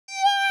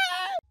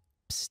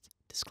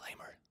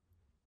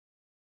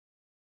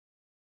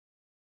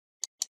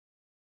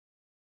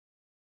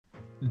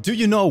Do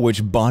you know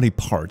which body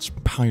parts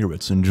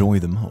pirates enjoy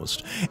the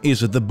most?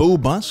 Is it the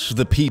boobas,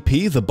 the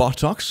pee-pee, the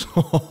buttocks?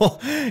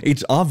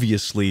 It's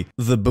obviously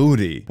the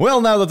booty. Well,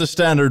 now that the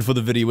standard for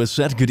the video is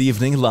set, good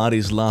evening,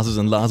 laddies, lasses,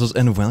 and lasses,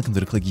 and welcome to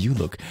the click. You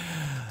look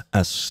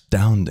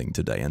astounding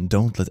today, and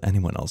don't let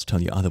anyone else tell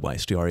you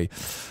otherwise. You are a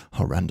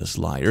horrendous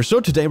liar.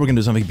 So today we're gonna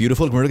do something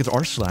beautiful. We're gonna get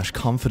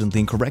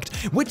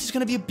r/ConfidentlyIncorrect, which is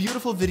gonna be a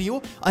beautiful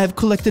video. I have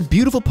collected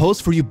beautiful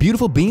posts for you,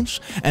 beautiful beans,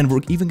 and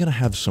we're even gonna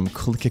have some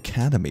Click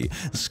Academy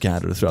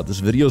scattered throughout this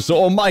video. So,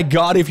 oh my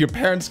god, if your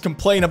parents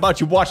complain about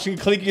you watching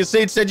Click, you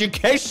say it's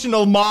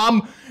educational,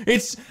 mom.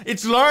 It's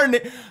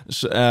learning.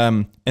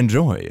 So,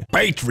 enjoy.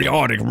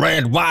 Patriotic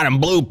red, white,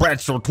 and blue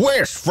pretzel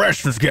twist,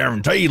 freshness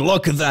guaranteed.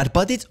 Look at that.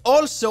 But it's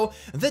also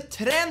the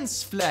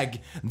trends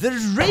flag, the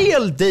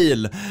real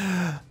deal.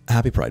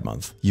 Happy Pride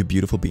Month, you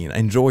beautiful bean.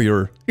 Enjoy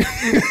your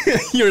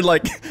your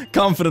like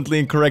confidently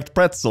incorrect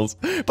pretzels,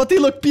 but they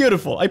look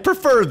beautiful. I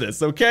prefer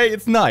this, okay?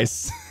 It's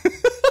nice.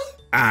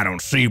 I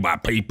don't see why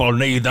people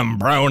need them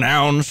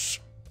pronouns.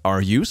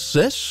 Are you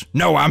cis?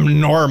 No, I'm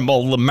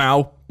normal,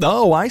 Lamau.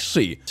 Oh, I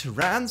see.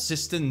 Trans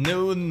is the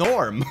new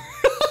norm.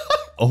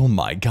 Oh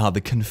my god,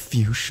 the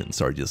Confucians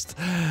are just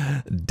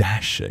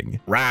dashing.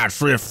 Right,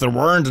 so if they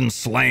weren't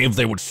enslaved,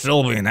 they would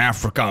still be in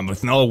Africa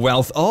with no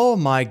wealth. Oh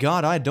my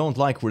god, I don't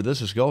like where this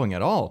is going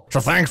at all. So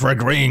thanks for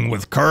agreeing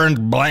with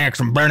current blacks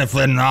and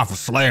benefiting off of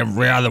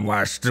slavery,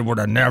 otherwise they would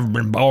have never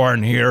been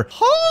born here.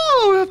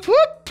 Oh,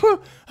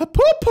 a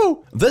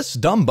poo-poo. This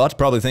dumb butt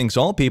probably thinks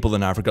all people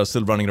in Africa are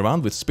still running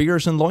around with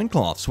spears and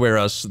loincloths,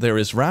 whereas there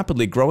is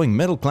rapidly growing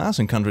middle class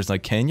in countries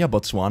like Kenya,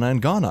 Botswana,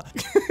 and Ghana.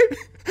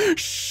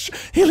 Shh,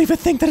 he'll even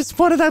think that it's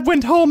one that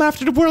went home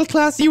after the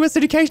world-class US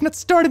education that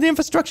started the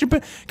infrastructure,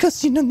 but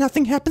because you know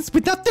nothing happens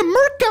without the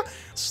Merca.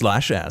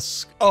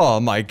 /S. Oh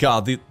my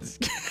god,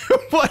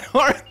 what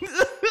are...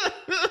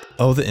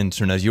 Oh, the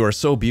internet, you are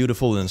so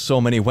beautiful in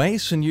so many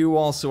ways, and you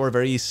also are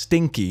very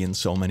stinky in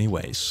so many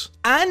ways.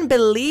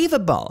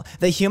 Unbelievable!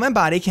 The human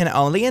body can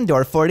only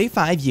endure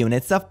 45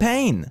 units of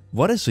pain.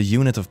 What is a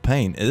unit of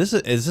pain? Is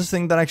this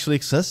thing that actually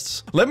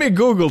exists? Let me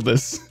Google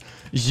this.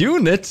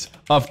 Unit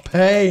of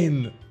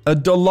pain. A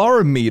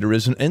dolorimeter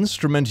is an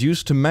instrument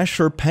used to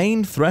measure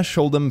pain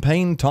threshold and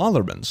pain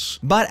tolerance.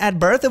 But at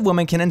birth, a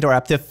woman can endure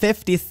up to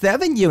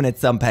 57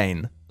 units of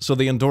pain. So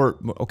they endure,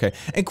 okay,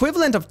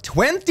 equivalent of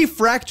 20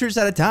 fractures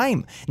at a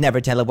time. Never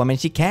tell a woman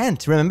she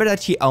can't. Remember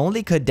that she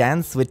only could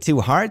dance with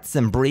 2 hearts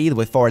and breathe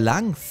with 4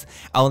 lungs.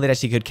 Only that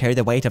she could carry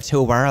the weight of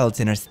 2 worlds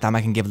in her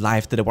stomach and give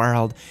life to the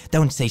world.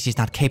 Don't say she's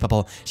not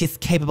capable. She's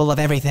capable of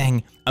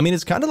everything. I mean,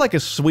 it's kind of like a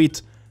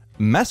sweet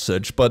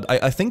message, but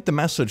I think the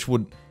message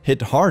would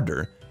hit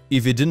harder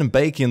if you didn't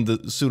bake in the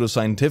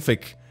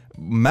pseudoscientific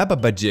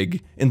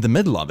mababajig in the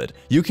middle of it.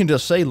 You can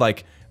just say,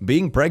 like,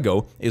 being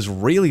preggo is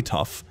really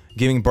tough.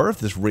 Giving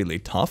birth is really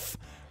tough.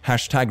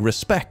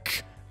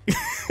 #respect.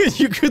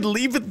 You could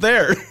leave it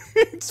there.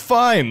 It's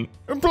fine.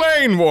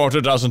 Plain water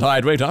doesn't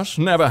hydrate us.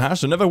 Never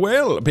has and never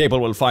will. People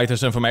will fight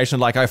this information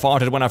like I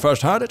fought it when I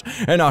first heard it.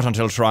 And not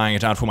until trying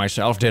it out for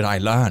myself did I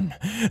learn.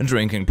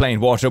 Drinking plain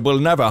water will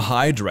never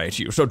hydrate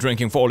you. So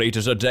drinking 4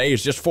 liters a day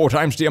is just 4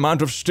 times the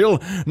amount of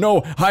still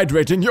no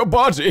hydrating your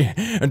body.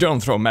 And don't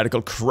throw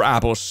medical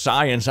crap or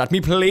science at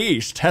me,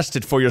 please. Test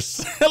it for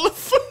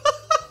yourself.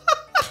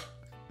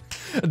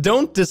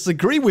 Don't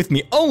disagree with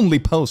me, only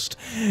post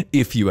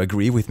if you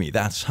agree with me.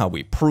 That's how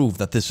we prove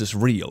that this is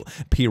real.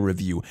 Peer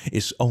review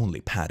is only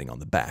patting on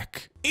the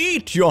back.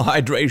 Eat your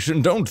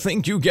hydration, don't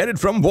think you get it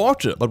from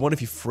water. But what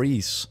if you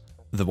freeze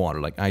the water,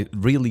 like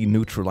really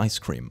neutral ice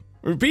cream?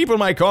 People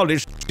might call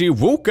this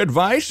woke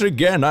advice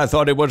again. I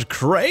thought it was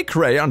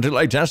cray-cray until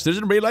I tested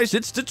it and realized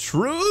it's the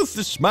truth,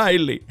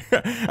 smiley.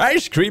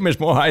 Ice cream is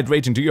more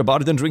hydrating to your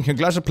body than drinking a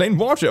glass of plain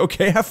water.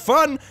 Okay, have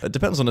fun. It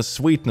depends on the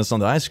sweetness on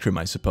the ice cream,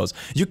 I suppose.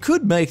 You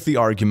could make the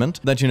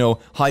argument that, you know,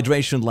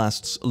 hydration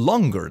lasts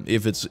longer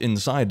if it's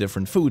inside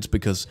different foods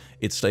because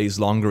it stays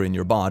longer in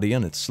your body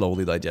and it's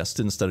slowly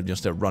digested instead of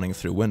just running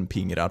through and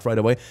peeing it out right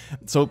away.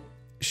 So,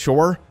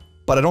 sure,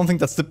 but I don't think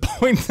that's the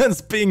point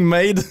that's being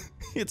made.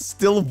 It's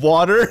still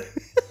water.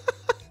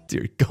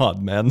 Dear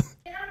God, man.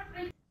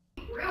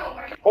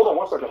 Hold on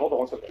one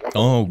second.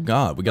 Oh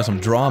God, we got some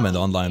drama in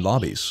the online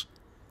lobbies.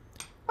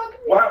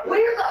 What?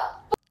 Where the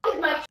f is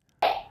my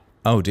shit?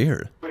 Oh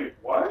dear. Wait,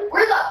 what?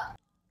 Where the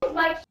f is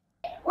my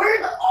shit?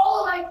 Where's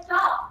all of my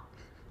stuff?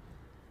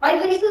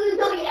 My lease is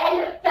until the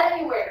end of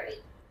February.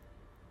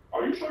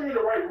 Are you sure you're in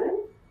the right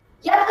room?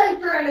 Yes, I'm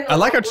sure I'm in the I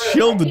like how right room.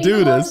 chill to I do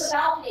came along this. the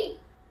balcony.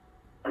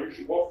 Are you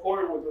sure? What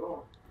floor was it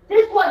on?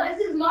 This one, this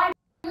is my room.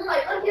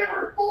 I lived here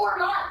for 4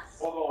 months.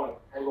 Hold on.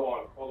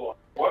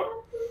 What?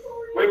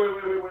 Wait.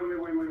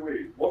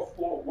 What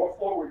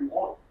floor were you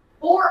on?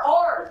 4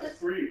 Rs.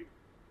 3.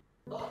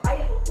 I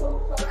am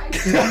so sorry.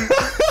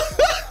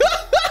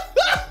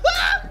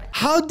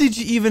 How did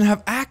you even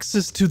have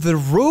access to the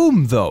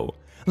room, though?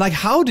 Like,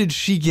 how did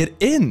she get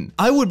in?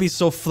 I would be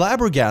so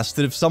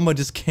flabbergasted if someone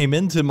just came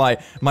into my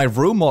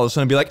room all of a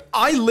sudden and be like,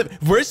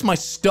 where's my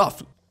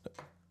stuff?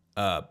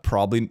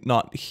 Probably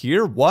not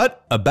here.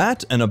 What? A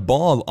bat and a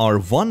ball are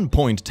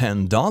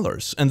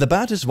 $1.10, and the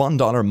bat is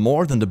 $1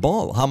 more than the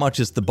ball. How much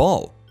is the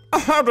ball?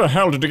 How the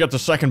hell did you get the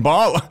second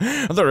ball?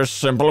 There is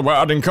simple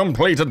wording,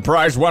 completed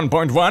price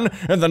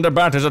 1.1, and then the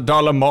bat is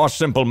 $1 more.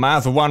 Simple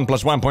math, 1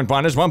 plus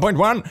 1.1 is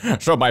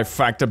 1.1. So by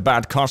fact, the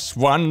bat costs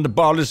 1, the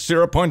ball is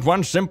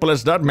 0.1. Simple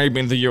as that.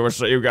 Maybe in the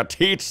USA you got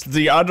teached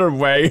the other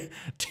way.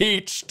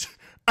 Teached.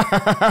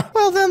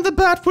 Well, then the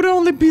bat would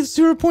only be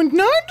 0.9.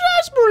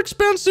 That's more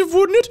expensive,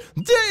 wouldn't it?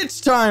 It's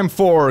time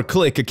for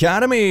Click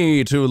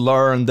Academy to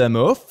learn them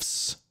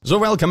oofs. So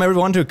welcome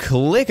everyone to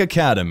Click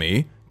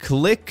Academy.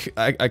 Click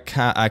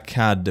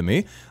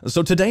Academy.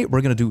 So today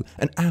we're gonna do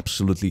an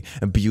absolutely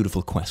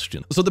beautiful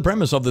question. So the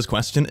premise of this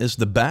question is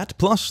the bat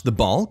plus the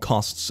ball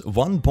costs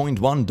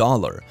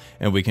 $1.1,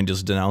 and we can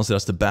just denounce it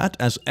as the bat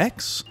as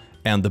X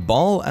and the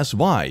ball as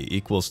Y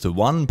equals to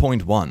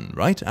 1.1,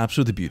 right?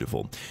 Absolutely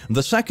beautiful.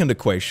 The second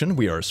equation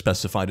we are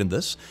specified in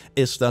this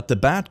is that the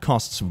bat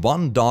costs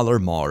 $1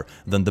 more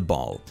than the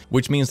ball,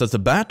 which means that the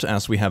bat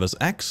as we have as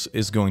X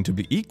is going to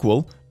be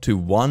equal to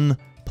 1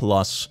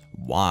 plus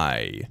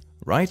Y.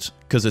 Right?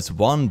 Because it's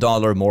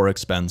 $1 more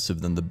expensive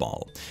than the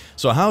ball.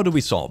 So how do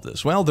we solve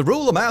this? Well, the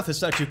rule of math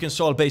is that you can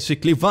solve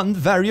basically one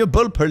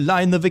variable per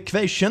line of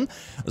equation.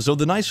 So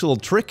the nice little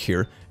trick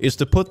here is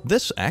to put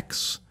this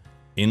x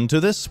into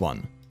this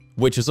one,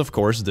 which is of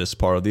course this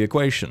part of the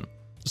equation.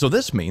 So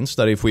this means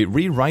that if we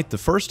rewrite the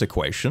first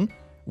equation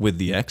with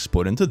the x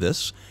put into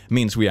this,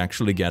 means we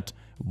actually get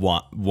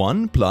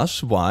 1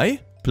 plus y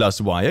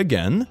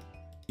again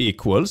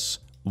equals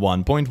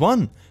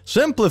 1.1.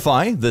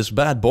 Simplify this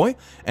bad boy,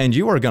 and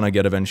you are gonna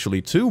get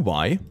eventually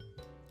 2y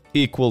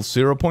equals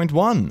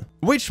 0.1,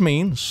 which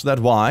means that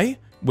y,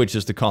 which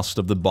is the cost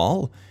of the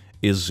ball,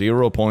 is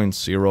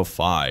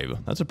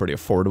 0.05. That's a pretty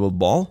affordable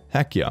ball.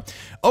 Heck yeah.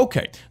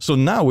 Okay, so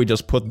now we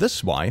just put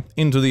this y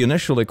into the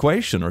initial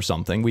equation or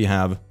something we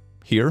have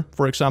here,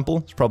 for example.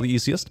 It's probably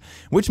easiest,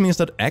 which means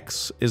that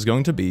x is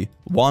going to be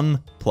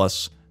 1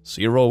 plus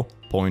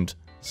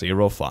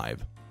 0.05,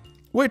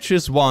 which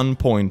is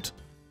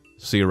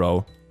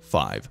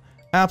 1.05.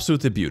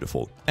 Absolutely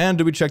beautiful. And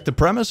do we check the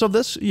premise of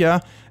this? Yeah,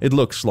 it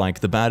looks like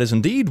the bat is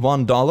indeed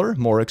 $1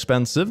 more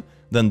expensive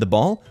than the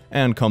ball,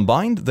 and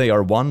combined they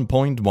are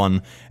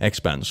 1.1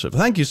 expensive.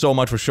 Thank you so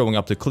much for showing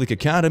up to Click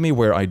Academy,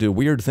 where I do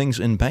weird things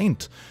in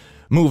Paint.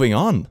 Moving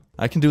on.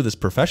 I can do this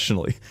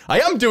professionally. I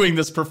am doing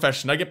this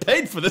professionally. I get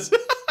paid for this.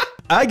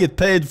 I get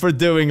paid for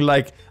doing,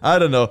 like, I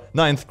don't know,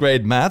 9th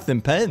grade math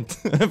in Paint.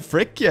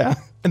 Frick yeah.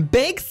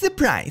 Big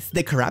surprise!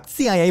 The corrupt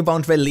CIA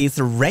won't release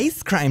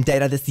race crime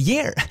data this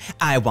year.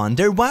 I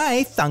wonder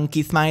why,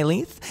 funky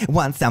smileys.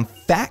 Want some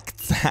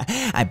facts?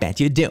 I bet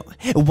you do.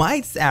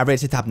 Whites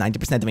average the top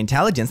 90% of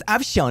intelligence.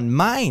 I've shown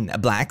mine.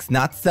 Blacks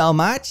not so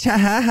much. Ha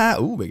ha ha.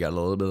 Ooh, we got a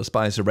little bit of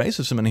spice of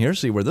racism in here.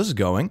 See where this is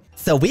going.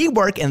 So we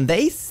work and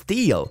they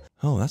steal.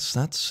 Oh, that's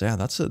a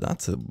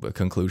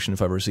conclusion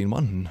if I've ever seen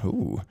one.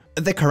 Ooh.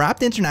 The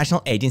corrupt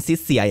international agency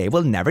CIA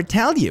will never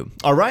tell you.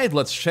 All right,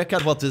 let's check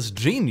out what this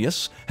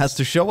genius has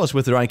to show us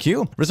with their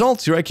IQ.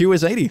 Results, your IQ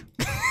is 80.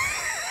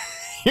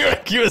 Your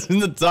IQ is in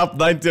the top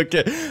 90,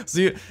 okay.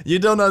 So you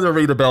don't know how to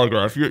read a bell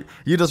graph. You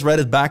just read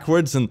it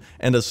backwards and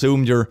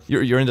assumed you're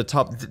in the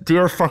top.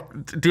 Dear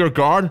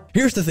God.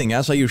 Here's the thing,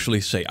 as I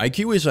usually say,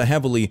 IQ is a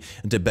heavily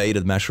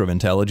debated measure of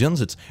intelligence.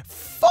 It's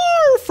far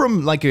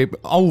from like a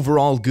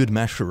overall good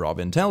measure of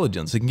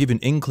intelligence. It can give you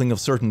an inkling of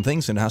certain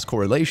things and it has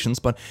correlations,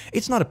 but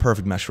it's not a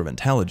perfect measure of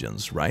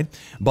intelligence, right?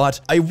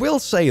 But I will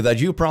say that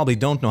you probably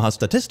don't know how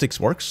statistics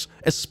works,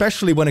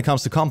 especially when it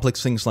comes to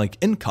complex things like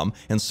income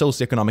and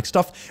socioeconomic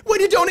stuff, when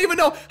you don't even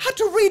know how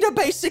to read a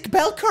basic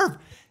bell curve.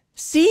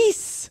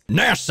 Cease.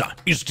 NASA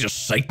is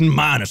just Satan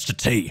minus to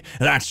T.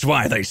 That's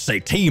why they say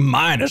T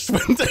minus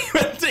when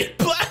they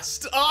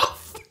blast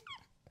off.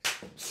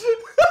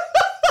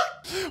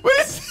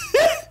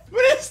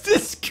 What is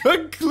this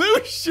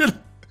conclusion?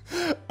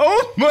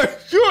 Oh my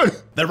god!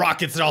 The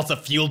rockets are also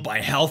fueled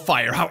by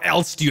hellfire. How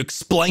else do you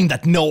explain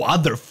that no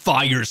other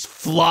fires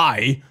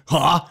fly?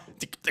 Huh?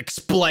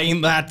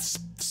 Explain that,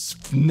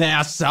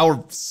 NASA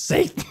or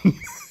Satan.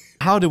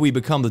 How do we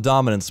become the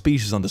dominant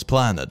species on this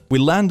planet? We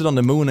landed on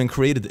the moon and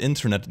created the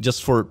internet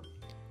just for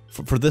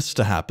this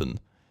to happen.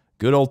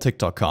 Good old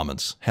TikTok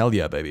comments. Hell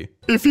yeah, baby.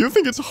 If you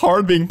think it's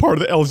hard being part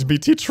of the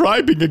LGBT,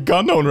 try being a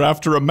gun owner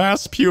after a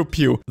mass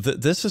pew-pew.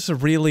 This is a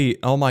really...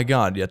 Oh my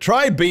god, yeah.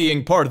 Try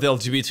being part of the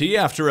LGBT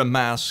after a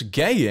mass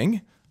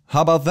gaying.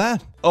 How about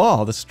that?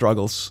 Oh, the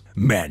struggles.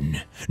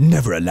 Men,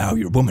 never allow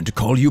your woman to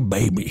call you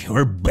baby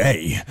or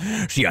bae.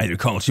 She either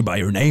calls you by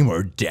your name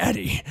or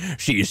daddy.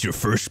 She is your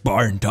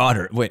firstborn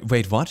daughter.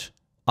 Wait, what?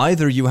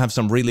 Either you have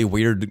some really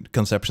weird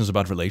conceptions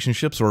about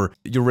relationships, or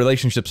your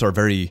relationships are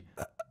very...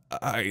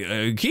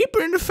 keep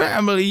her in the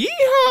family,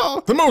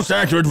 yeehaw! The most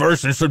accurate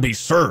version should be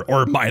sir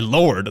or my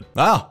lord.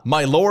 Ah,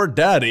 my lord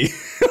daddy.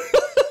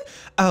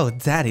 Oh,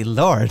 daddy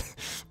lord.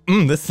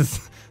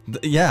 This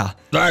Yeah.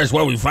 That is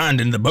what we find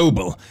in the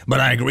booble, but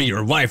I agree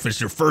your wife is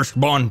your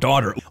firstborn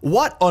daughter.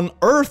 What on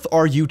earth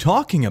are you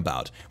talking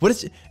about? What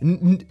is...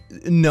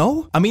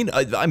 no? I mean,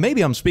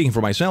 maybe I'm speaking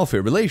for myself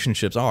here.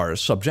 Relationships are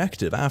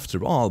subjective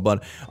after all,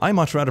 but I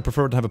much rather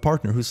prefer to have a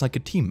partner who's like a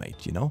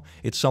teammate, you know?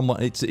 It's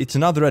someone, it's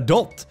another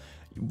adult.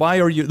 Why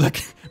are you,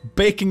 like,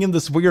 baking in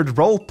this weird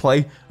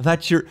roleplay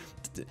that you're...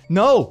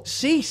 No,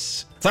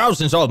 cease.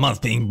 Thousands all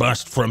month being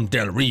bussed from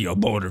Del Rio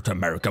border to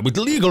America with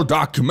legal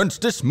documents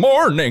this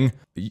morning.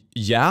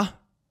 Yeah?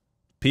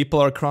 People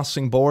are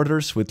crossing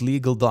borders with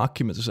legal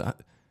documents.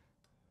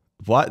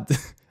 What?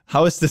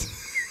 How is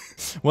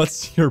this?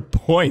 What's your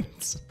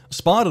point?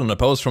 Spotted on a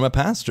post from a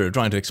pastor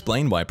trying to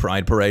explain why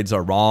pride parades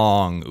are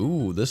wrong.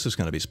 Ooh, this is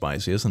gonna be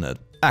spicy, isn't it?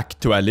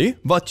 Actually,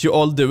 what you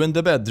all do in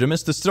the bedroom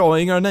is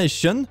destroying our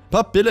nation.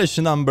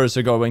 Population numbers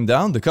are going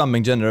down. The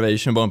coming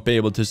generation won't be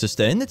able to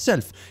sustain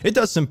itself. It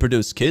doesn't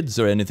produce kids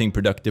or anything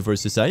productive for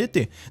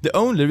society. The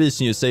only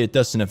reason you say it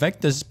doesn't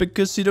affect us is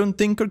because you don't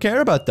think or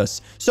care about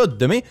us.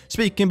 Sodomy,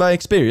 speaking by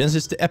experience,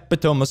 is the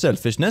epitome of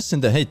selfishness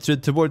and the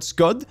hatred towards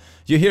God.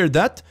 You hear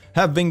that?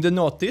 Having the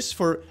naughties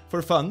for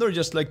fun or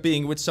just like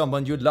being with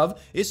someone you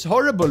love is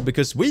horrible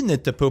because we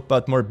need to poop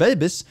out more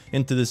babies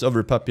into this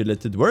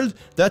overpopulated world.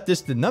 That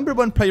is the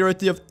 #1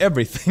 priority of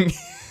everything.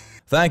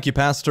 Thank you,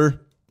 Pastor.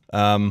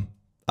 I'm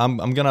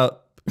gonna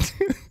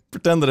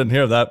pretend I didn't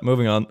hear that.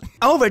 Moving on.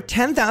 Over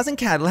 10,000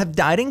 cattle have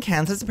died in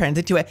Kansas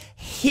apparently to a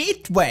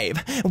heat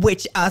wave,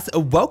 which us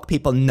woke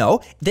people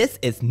know this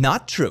is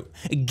not true.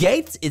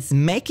 Gates is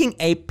making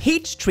a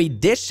peachtree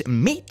dish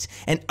meat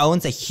and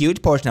owns a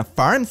huge portion of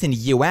farms in the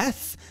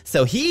US.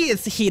 So he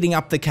is heating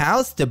up the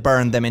cows to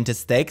burn them into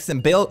steaks,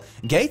 and Bill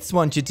Gates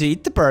wants you to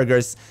eat the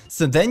burgers,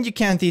 so then you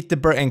can't eat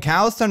the and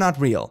cows are not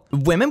real.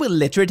 Women will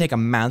literally take a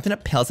mountain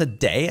of pills a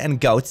day and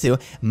go to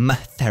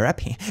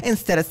therapy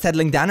instead of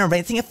settling down and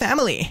raising a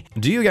family.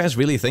 Do you guys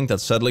really think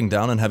that settling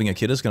down and having a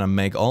kid is gonna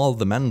make all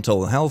the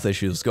mental health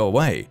issues go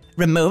away?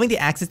 Removing the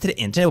access to the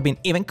internet will be an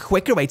even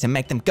quicker way to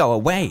make them go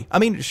away. I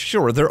mean,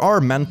 sure, there are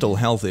mental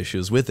health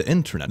issues with the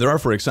internet. There are,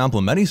 for example,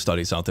 many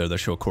studies out there that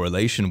show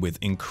correlation with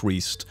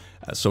increased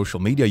social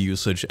media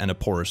usage and a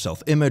poorer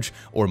self-image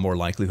or more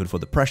likelihood for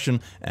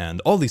depression and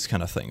all these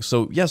kind of things.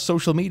 So yes,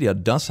 social media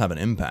does have an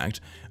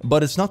impact,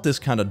 but it's not this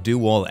kind of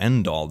do-all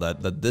end-all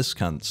that this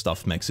kind of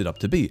stuff makes it up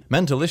to be.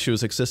 Mental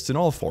issues exist in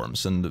all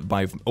forms, and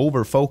by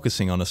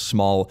over-focusing on a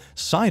small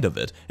side of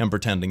it and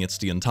pretending it's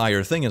the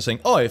entire thing and saying,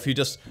 oh, if you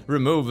just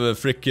remove a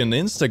freaking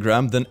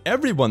Instagram, then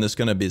everyone is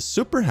gonna be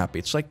super happy.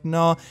 It's like,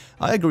 no,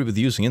 I agree with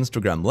using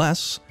Instagram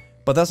less,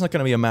 but that's not going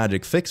to be a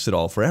magic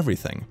fix-it-all for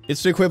everything.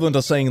 It's the equivalent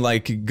of saying,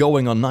 like,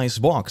 going on nice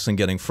walks and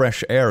getting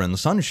fresh air and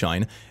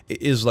sunshine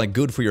is, like,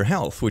 good for your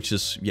health, which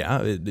is, yeah,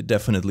 it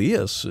definitely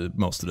is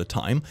most of the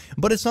time,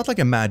 but it's not like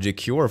a magic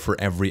cure for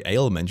every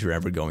ailment you're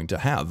ever going to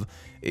have.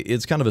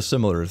 It's kind of a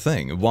similar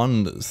thing.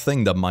 One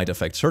thing that might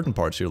affect certain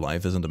parts of your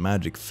life isn't a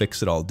magic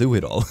fix-it-all,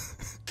 do-it-all.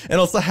 And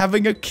also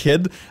having a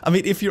kid, I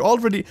mean, if you're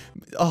already...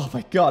 Oh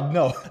my god,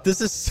 no.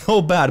 This is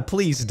so bad,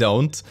 please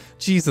don't.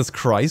 Jesus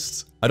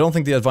Christ. I don't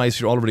think the advice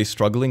you're already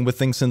struggling with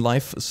things in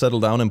life, settle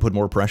down and put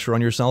more pressure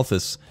on yourself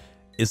is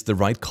the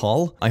right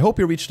call. I hope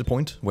you reached a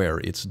point where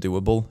it's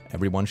doable.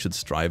 Everyone should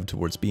strive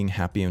towards being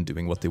happy and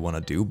doing what they want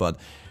to do, but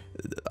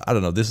I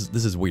don't know, this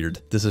is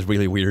weird. This is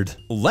really weird.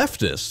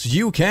 Leftists,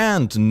 you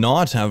can't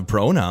not have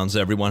pronouns.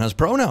 Everyone has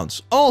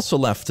pronouns. Also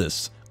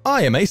leftists,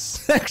 I am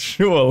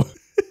asexual.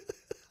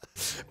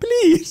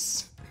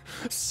 Please.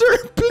 Sir,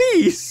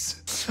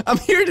 please. I'm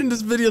here in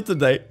this video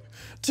today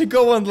to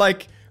go on,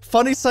 like,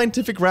 funny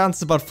scientific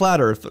rants about flat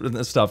earth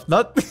and stuff.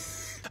 Not...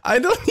 I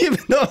don't even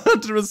know how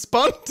to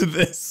respond to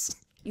this.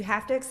 You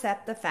have to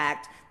accept the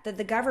fact that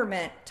the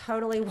government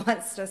totally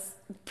wants to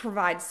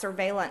provide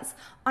surveillance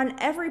on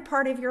every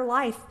part of your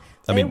life.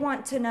 They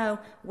want to know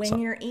when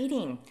you're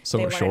eating. They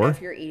want to know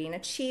if you're eating a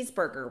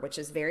cheeseburger, which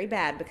is very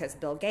bad because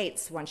Bill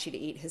Gates wants you to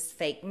eat his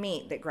fake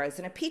meat that grows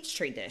in a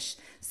peachtree dish.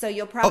 So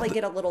you'll probably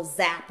get a little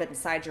zap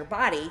inside your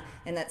body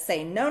and that's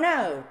saying,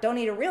 no, don't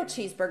eat a real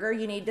cheeseburger.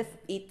 You need to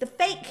eat the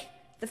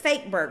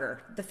fake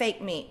burger, the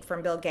fake meat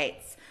from Bill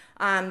Gates.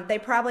 They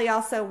probably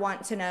also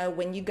want to know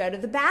when you go to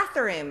the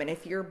bathroom and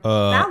if your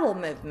bowel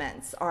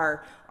movements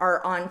are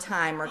on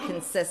time or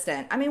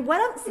consistent. I mean,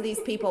 what else do these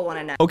people want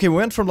to know? Okay, we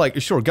went from,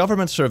 like, sure,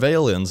 government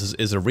surveillance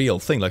is a real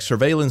thing, like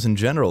surveillance in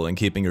general and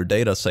keeping your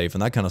data safe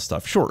and that kind of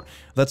stuff. Sure,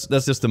 that's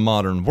just the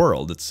modern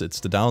world. It's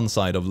the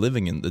downside of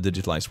living in the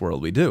digitalized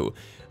world we do.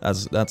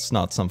 That's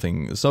not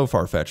something so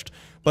far-fetched.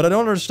 But I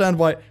don't understand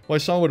why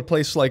someone would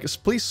place, like,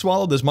 please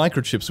swallow this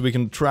microchip so we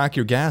can track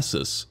your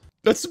gases.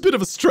 That's a bit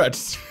of a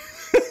stretch.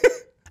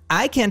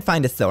 I can't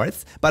find a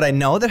source, but I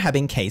know there have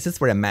been cases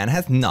where a man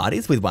has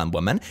naughties with one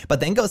woman, but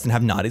then goes and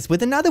have naughties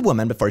with another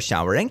woman before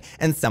showering,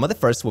 and some of the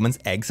first woman's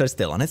eggs are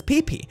still on his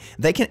pee-pee.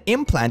 They can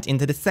implant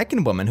into the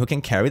second woman who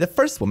can carry the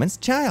first woman's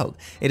child.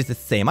 It is the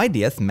same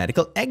idea as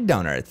medical egg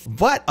donors.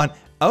 What on...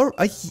 Oh,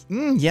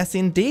 yes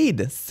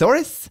indeed.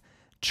 Source?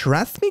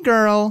 Trust me,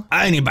 girl.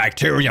 Any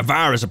bacteria,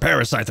 virus, or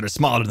parasite that is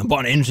smaller than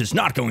 1 inch is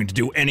not going to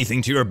do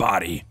anything to your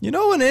body. You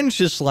know, 1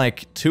 inch is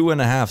like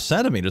 2.5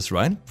 centimeters,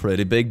 right?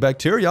 Pretty big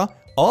bacteria.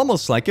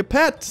 Almost like a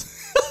pet.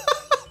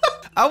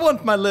 I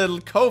want my little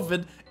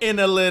COVID in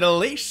a little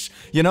leash.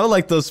 You know,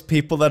 like those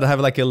people that have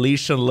like a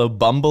leash and a little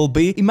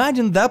bumblebee?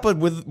 Imagine that, but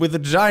with a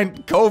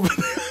giant COVID.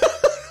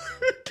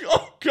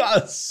 Oh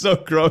God, so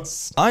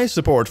gross. I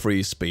support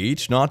free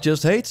speech, not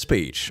just hate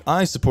speech.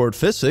 I support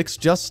physics,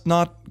 just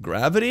not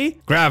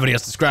gravity. Gravity,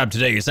 as described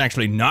today, is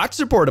actually not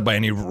supported by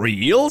any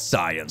real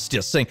science.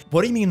 Just saying.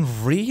 What do you mean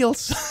real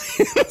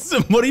science?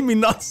 What do you mean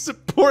not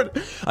support?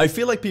 I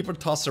feel like people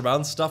toss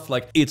around stuff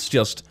like it's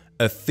just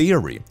a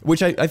theory,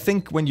 which I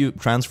think when you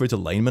transfer it to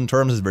layman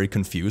terms is very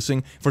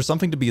confusing. For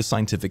something to be a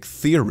scientific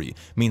theory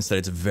means that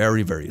it's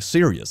very, very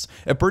serious.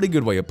 A pretty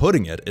good way of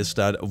putting it is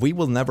that we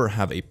will never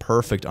have a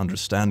perfect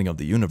understanding of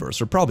the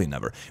universe, or probably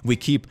never. We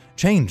keep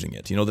changing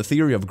it. You know, the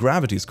theory of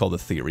gravity is called a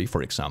theory,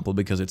 for example,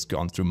 because it's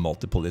gone through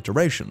multiple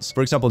iterations.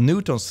 For example,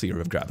 Newton's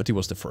theory of gravity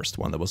was the first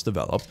one that was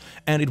developed,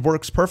 and it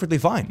works perfectly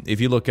fine.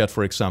 If you look at,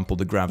 for example,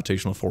 the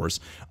gravitational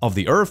force of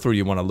the Earth, or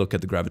you want to look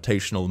at the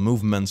gravitational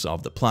movements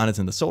of the planets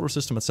in the solar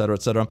system, etc.,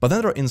 etc. But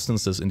then there are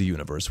instances in the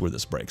universe where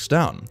this breaks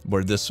down,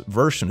 where this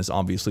version is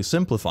obviously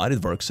simplified.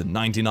 It works in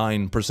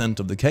 99%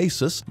 of the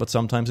cases, but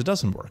sometimes it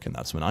doesn't work. And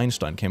that's when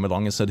Einstein came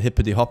along and said,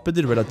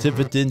 hippity-hoppity,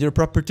 relativity in your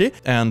property.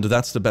 And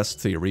that's the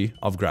best theory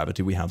of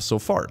gravity we have so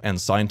far.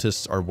 And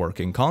scientists are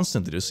working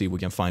constantly to see if we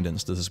can find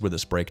instances where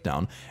this break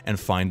down and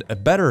find a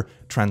better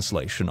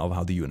translation of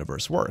how the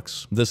universe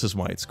works. This is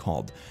why it's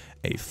called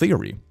a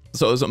theory.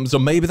 So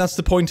maybe that's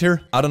the point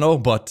here. I don't know,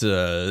 but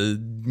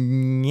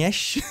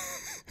yes.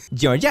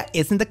 Georgia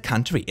isn't a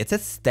country, it's a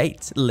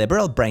state.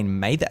 Liberal brain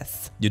made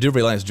this. You do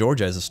realize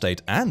Georgia is a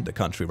state and a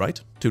country, right?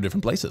 2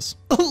 different places.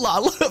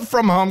 Lol,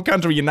 from home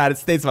country United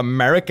States of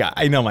America.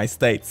 I know my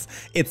states.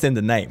 It's in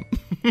the name.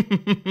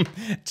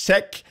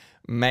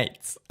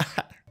 Checkmate.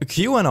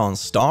 QAnon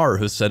star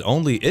who said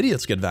only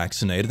idiots get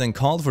vaccinated and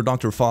called for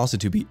Dr. Fauci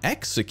to be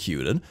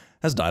executed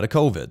has died of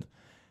COVID.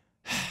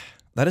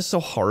 That is so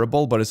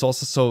horrible, but it's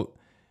also so...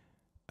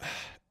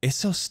 It's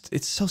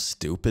so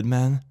stupid,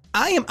 man.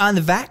 I am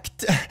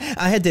unvaxxed.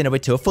 I had dinner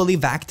with 2 fully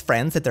vaxxed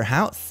friends at their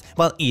house.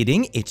 While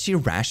eating, itchy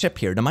rash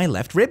appeared on my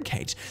left rib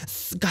cage.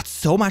 Got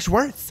so much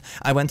worse.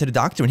 I went to the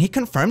doctor and he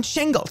confirmed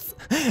shingles.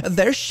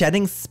 Their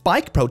shedding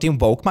spike protein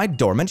woke my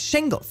dormant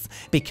shingles.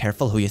 Be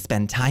careful who you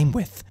spend time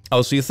with.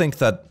 Oh, so you think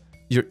that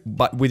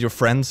with your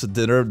friends at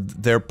dinner,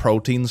 their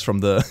proteins from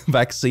the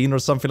vaccine or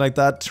something like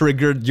that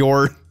triggered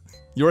your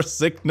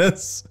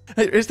sickness?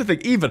 Here's the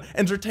thing, even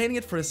entertaining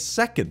it for a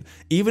second,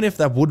 even if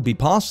that would be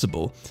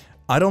possible,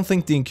 I don't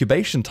think the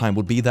incubation time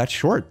would be that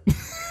short.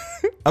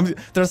 I mean,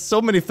 there's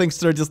so many things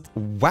that are just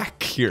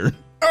whack here.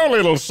 A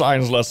little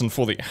science lesson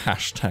for the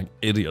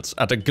 #idiots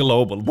at a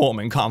global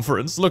warming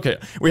conference. Look here,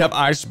 we have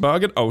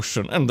iceberg and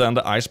ocean, and then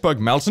the iceberg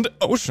melts and the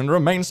ocean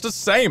remains the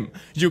same.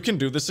 You can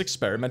do this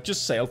experiment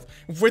yourself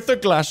with a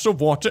glass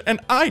of water and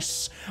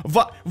ice.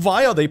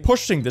 Why are they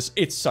pushing this?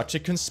 It's such a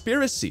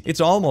conspiracy.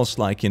 It's almost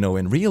like, you know,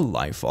 in real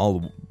life,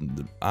 all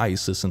the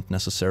ice isn't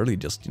necessarily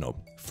just, you know,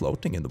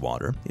 floating in the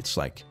water. It's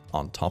like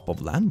on top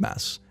of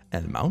landmass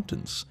and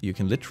mountains. You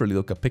can literally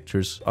look up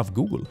pictures of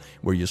Google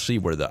where you see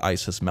where the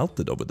ice has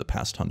melted over the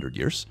past 100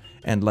 years.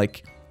 And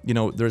like, you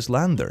know, there's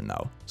land there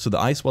now. So the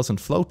ice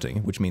wasn't floating,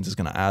 which means it's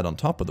going to add on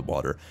top of the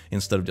water.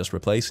 Instead of just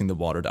replacing the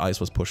water the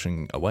ice was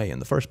pushing away in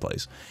the first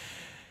place.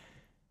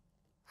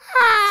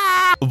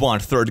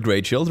 What 3rd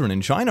grade children in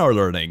China are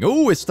learning?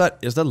 Oh, is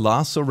that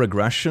lasso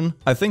regression?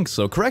 I think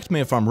so. Correct me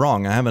if I'm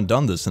wrong. I haven't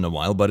done this in a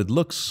while, but it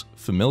looks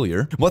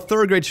familiar. What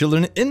 3rd grade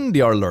children in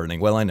India are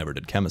learning? Well, I never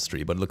did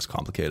chemistry, but it looks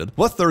complicated.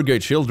 What 3rd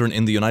grade children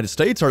in the United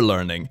States are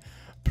learning?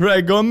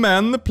 Prego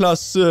men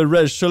plus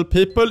racial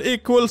people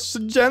equals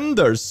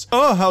genders.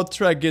 Oh, how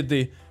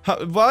tragedy.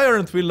 Why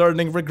aren't we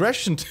learning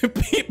regression to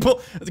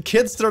people? The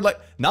kids that are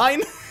like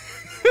 9?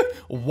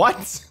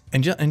 What?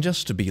 And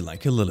just to be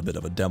like a little bit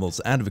of a devil's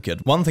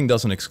advocate, one thing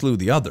doesn't exclude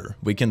the other.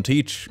 We can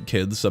teach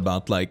kids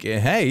about like,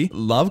 hey,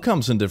 love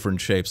comes in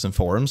different shapes and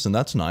forms, and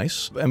that's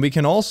nice. And we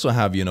can also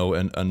have, you know,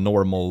 a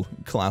normal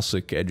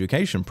classic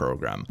education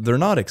program. They're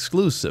not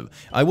exclusive.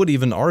 I would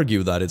even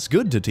argue that it's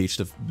good to teach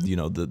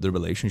the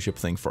relationship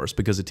thing first,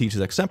 because it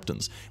teaches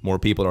acceptance. More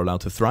people are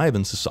allowed to thrive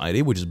in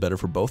society, which is better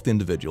for both the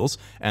individuals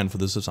and for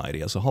the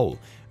society as a whole.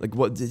 Like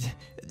what?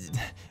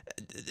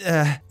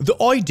 The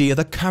idea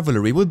that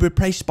cavalry would be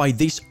replaced by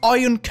these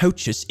iron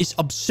coaches is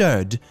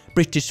absurd.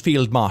 British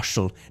Field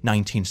Marshal,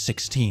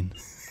 1916.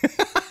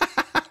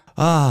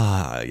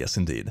 Ah, yes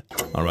indeed.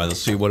 Alright,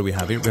 let's see, what do we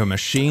have here? We have a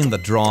machine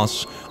that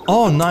draws...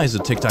 Oh, nice, a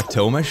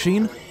tic-tac-toe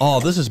machine. Oh,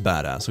 this is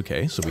badass.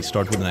 Okay, so we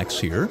start with an X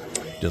here.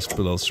 Just a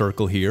little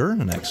circle here,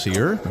 an X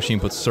here. Machine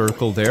puts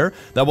circle there.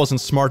 That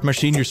wasn't smart,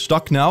 machine, you're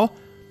stuck now.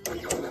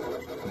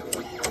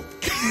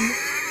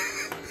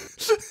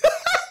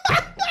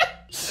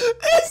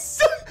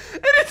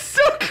 It's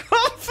so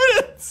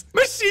confident!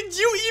 Machine,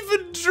 you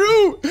even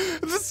drew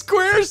the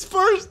squares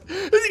first!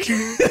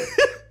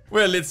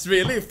 Well, it's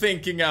really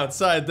thinking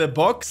outside the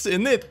box,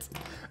 isn't it?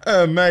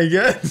 Oh my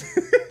god.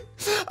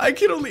 I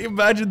can only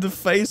imagine the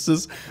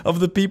faces of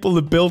the people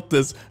who built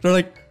this. They're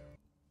like,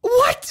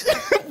 what?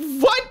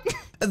 What?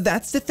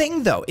 That's the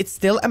thing though, it's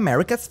still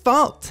America's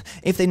fault.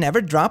 If they never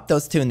dropped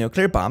those 2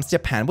 nuclear bombs,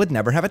 Japan would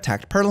never have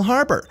attacked Pearl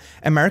Harbor.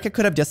 America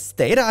could have just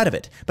stayed out of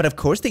it, but of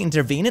course they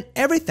intervene in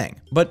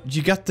everything. But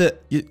you got the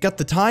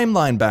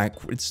timeline back.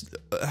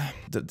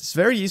 It's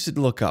very easy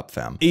to look up,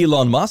 fam.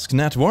 Elon Musk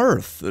net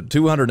worth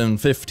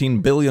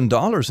 $215 billion in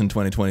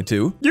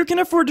 2022. You can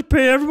afford to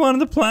pay everyone on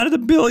the planet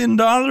 $1 billion.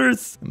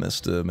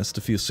 Missed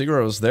a few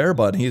zeros there,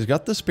 but he's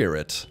got the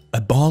spirit.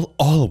 A ball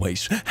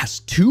always has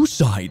 2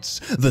 sides.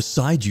 The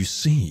side you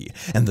see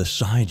and the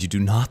side you do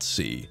not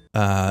see.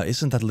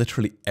 Isn't that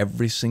literally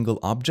every single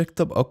object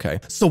though? Okay.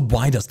 So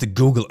why does the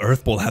Google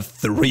Earth ball have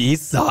 3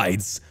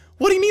 sides?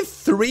 What do you mean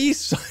 3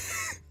 sides?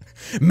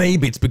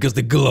 Maybe it's because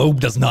the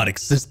globe does not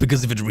exist,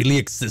 because if it really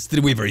existed,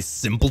 it would be very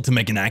simple to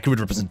make an accurate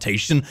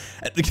representation.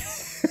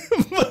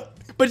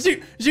 But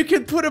you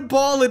can put a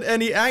ball at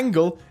any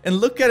angle and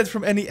look at it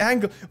from any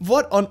angle.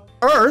 What on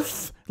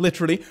earth,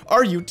 literally,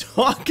 are you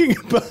talking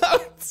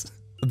about?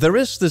 There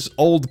is this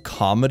old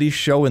comedy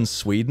show in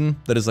Sweden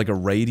that is like a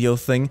radio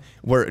thing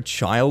where a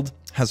child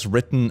has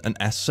written an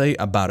essay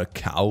about a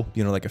cow,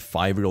 you know, like a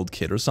 5-year-old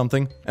kid or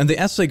something. And the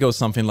essay goes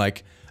something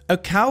like, a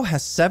cow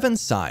has 7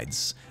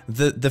 sides.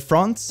 The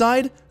front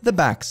side, the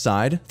back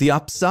side, the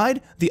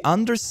upside, the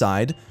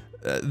underside,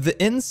 the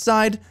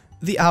inside,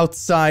 the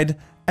outside,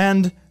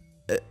 and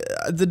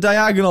the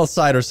diagonal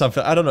side or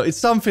something. I don't know. It's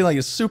something like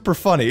it's super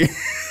funny.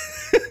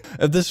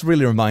 This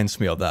really reminds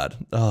me of that.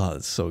 Oh,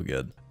 it's so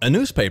good. A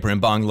newspaper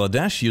in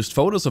Bangladesh used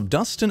photos of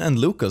Dustin and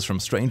Lucas from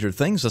Stranger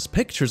Things as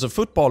pictures of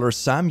footballers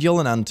Samuel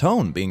and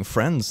Antone being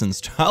friends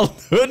since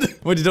childhood.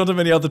 When you don't have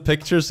any other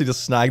pictures, you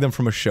just snag them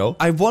from a show.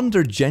 I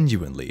wonder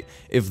genuinely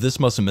if this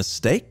was a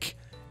mistake,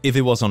 if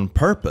it was on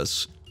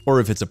purpose, or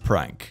if it's a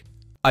prank.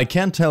 I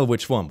can't tell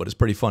which one, but it's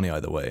pretty funny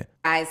either way.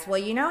 Guys, well,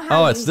 you know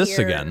how it's this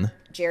again.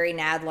 Jerry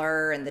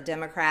Nadler and the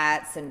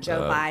Democrats and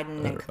Joe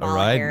Biden and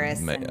Kamala Harris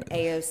and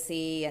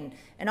AOC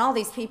and all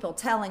these people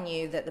telling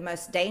you that the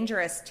most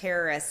dangerous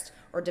terrorists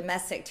or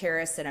domestic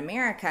terrorists in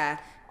America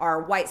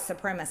are white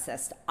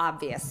supremacists,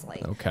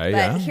 obviously. Okay,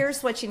 but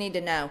here's what you need to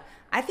know.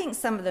 I think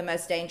some of the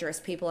most dangerous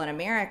people in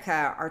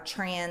America are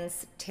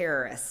trans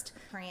terrorists.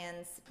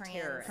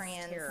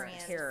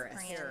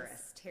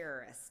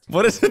 Terrorist.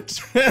 What is a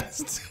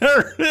trans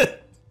terrorist?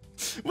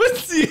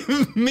 What do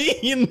you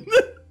mean?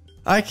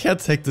 I can't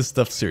take this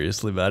stuff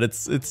seriously, man.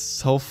 It's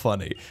so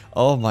funny.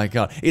 Oh my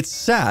god. It's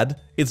sad.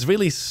 It's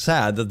really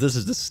sad that this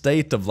is the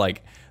state of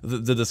like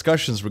the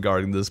discussions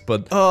regarding this,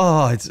 but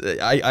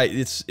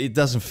it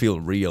doesn't feel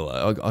real.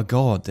 Oh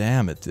god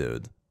damn it,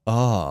 dude.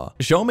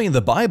 Show me in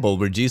the Bible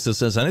where Jesus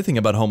says anything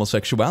about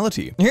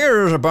homosexuality.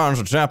 Here's a bunch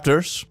of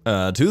chapters.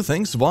 2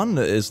 things. 1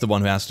 is the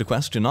one who asked the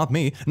question, not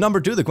me. Number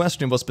 2, the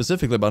question was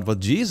specifically about what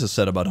Jesus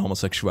said about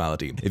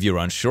homosexuality. If you're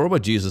unsure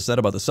what Jesus said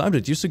about the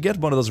subject, you should get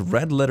one of those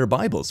red letter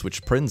Bibles,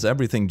 which prints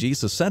everything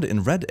Jesus said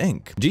in red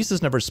ink.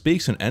 Jesus never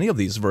speaks in any of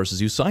these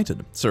verses you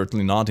cited.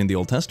 Certainly not in the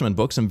Old Testament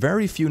books, and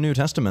very few New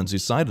Testaments you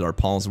cited are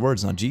Paul's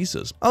words, not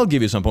Jesus. I'll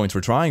give you some points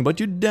for trying, but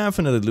you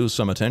definitely lose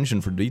some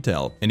attention for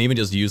detail. And even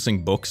just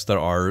using books that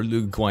are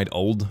quite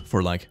old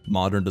for like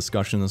modern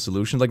discussion and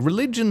solutions. Like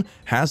religion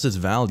has its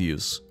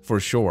values for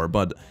sure,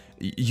 but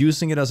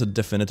using it as a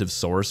definitive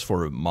source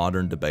for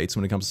modern debates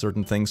when it comes to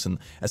certain things and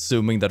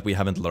assuming that we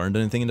haven't learned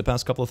anything in the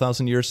past couple of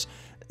thousand years,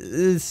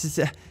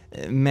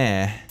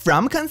 meh.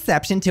 From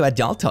conception to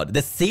adulthood,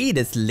 the seed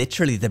is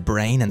literally the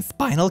brain and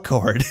spinal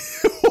cord.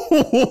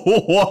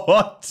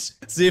 What?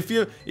 See, if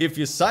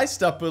you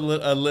sized up a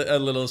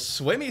little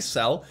swimmy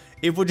cell,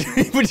 it would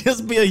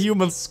just be a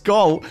human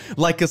skull,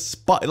 like a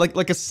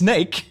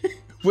snake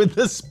with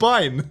a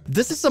spine.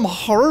 This is some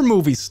horror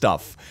movie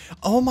stuff.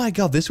 Oh my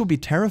god, this would be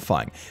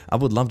terrifying. I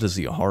would love to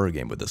see a horror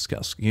game with this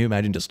cast. Can you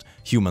imagine just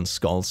human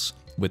skulls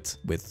with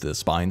the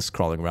spines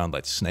crawling around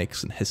like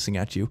snakes and hissing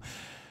at you?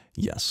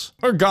 Yes.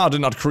 God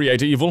did not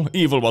create evil.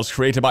 Evil was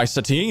created by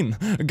Satan.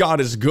 God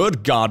is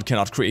good. God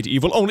cannot create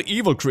evil. Only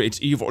evil creates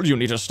evil. You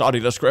need to study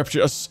the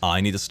scriptures.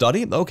 I need to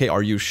study? Okay,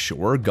 are you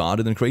sure God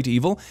didn't create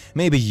evil?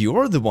 Maybe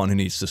you're the one who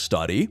needs to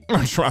study.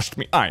 Trust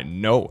me, I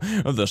know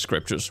the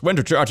scriptures. Went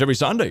to church every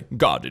Sunday.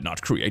 God did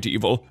not create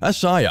evil.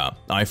 Isaiah,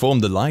 I form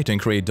the light and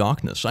create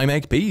darkness. I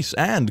make peace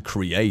and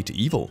create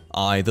evil.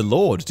 I, the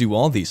Lord, do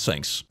all these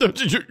things.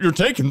 You're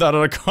taking that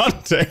out of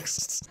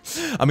context.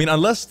 I mean,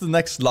 unless the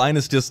next line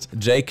is just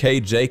JK,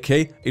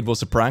 it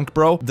was a prank,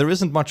 bro. There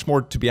isn't much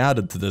more to be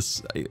added to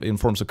this in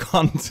forms of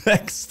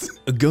context.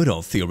 A good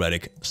old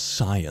theoretic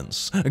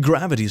science.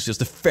 Gravity is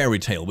just a fairy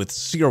tale with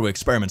 0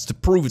 experiments to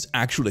prove its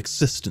actual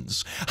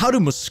existence. How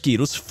do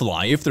mosquitoes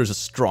fly if there's a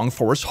strong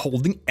force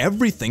holding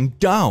everything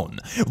down?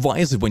 Why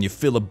is it when you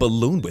fill a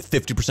balloon with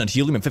 50%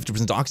 helium and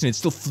 50% oxygen, it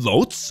still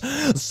floats?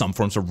 Some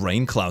forms of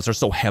rain clouds are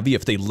so heavy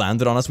if they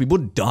landed on us, we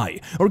would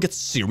die or get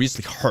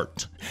seriously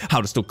hurt.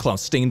 How does those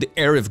clouds stay in the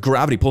air if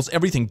gravity pulls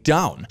everything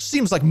down?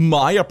 Seems like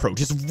my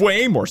approach is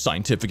way more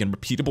scientific and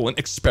repeatable in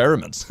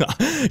experiments.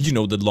 You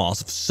know the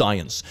laws of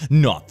science,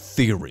 not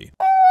theory.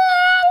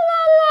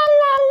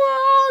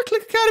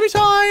 Academy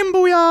time,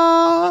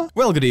 booyah!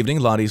 Well, good evening,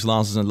 laddies,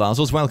 lasses, and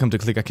lassos. Welcome to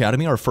Click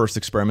Academy. Our first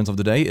experiment of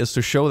the day is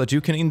to show that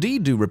you can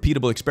indeed do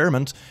repeatable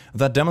experiments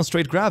that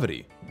demonstrate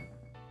gravity.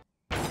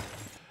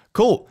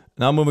 Cool.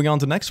 Now moving on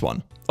to the next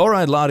one.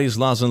 Alright, laddies,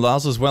 lads, and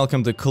lasses,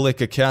 welcome to Click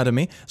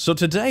Academy. So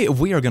today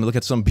we are going to look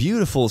at some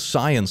beautiful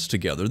science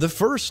together. The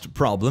first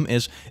problem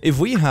is, if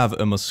we have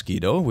a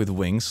mosquito with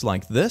wings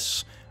like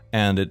this,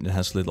 and it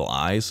has little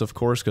eyes, of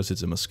course, because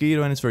it's a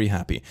mosquito and it's very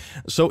happy.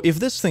 So if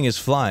this thing is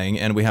flying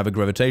and we have a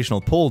gravitational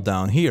pull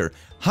down here,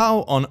 how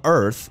on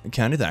earth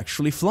can it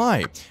actually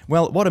fly?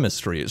 Well, what a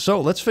mystery.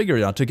 So let's figure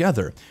it out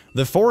together.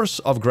 The force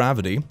of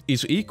gravity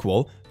is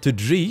equal to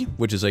g,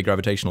 which is a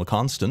gravitational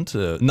constant,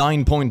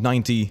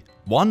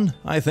 9.91,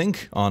 I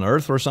think, on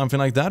Earth or something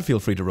like that. Feel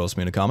free to roast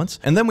me in the comments.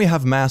 And then we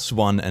have mass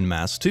 1 and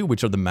mass 2,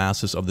 which are the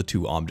masses of the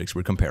two objects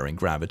we're comparing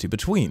gravity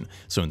between.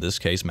 So in this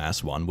case,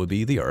 mass 1 would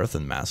be the Earth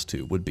and mass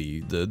 2 would be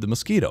the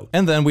mosquito.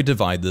 And then we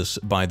divide this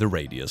by the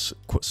radius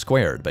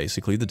squared,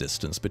 basically the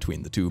distance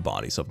between the two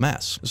bodies of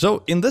mass.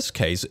 So in this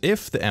case,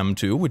 if the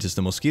m2, which is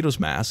the mosquito's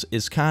mass,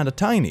 is kinda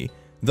tiny,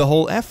 the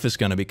whole F is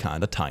gonna be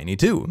kinda tiny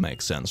too.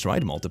 Makes sense,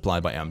 right?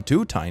 Multiplied by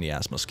m2, tiny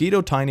ass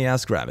mosquito, tiny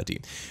ass gravity.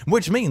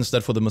 Which means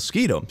that for the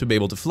mosquito to be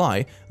able to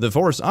fly, the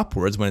force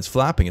upwards when it's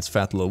flapping its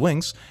fat little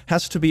wings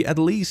has to be at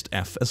least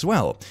F as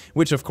well.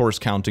 Which, of course,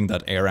 counting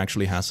that air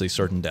actually has a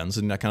certain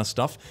density and that kind of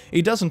stuff,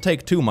 it doesn't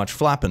take too much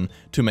flapping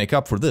to make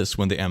up for this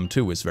when the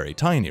m2 is very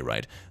tiny,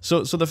 right?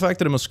 So the fact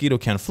that a mosquito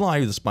can fly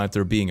despite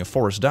there being a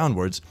force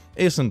downwards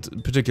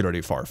isn't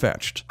particularly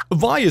far-fetched.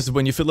 Why is it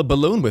when you fill a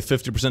balloon with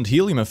 50%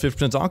 helium and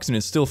 50% oxygen,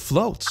 it still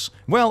floats?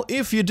 Well,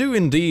 if you do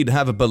indeed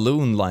have a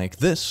balloon like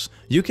this,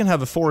 you can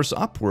have a force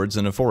upwards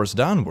and a force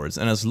downwards,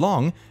 and as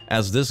long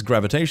as this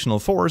gravitational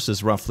force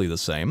is roughly the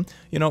same,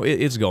 you know,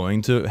 it's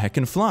going to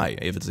heckin' fly.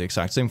 If it's the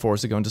exact same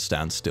force, it's going to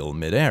stand still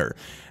mid-air.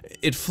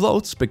 It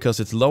floats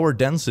because it's lower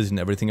density and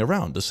everything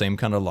around, the same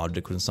kind of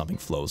logic when something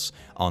flows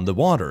on the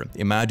water.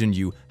 Imagine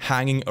you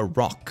hanging a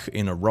rock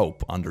in a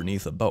rope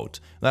underneath a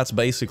boat. That's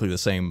basically the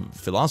same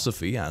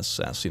philosophy as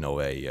you know,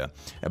 a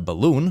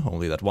balloon,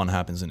 only that one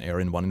happens in air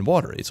and one in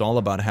water. It's all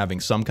about having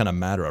some kind of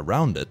matter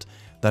around it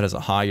that has a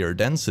higher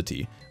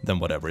density than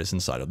whatever is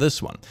inside of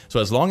this one. So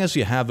as long as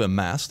you have a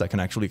mass that can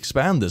actually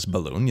expand this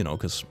balloon, you know,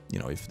 because, you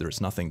know, if there's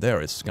nothing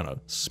there, it's gonna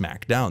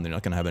smack down. You're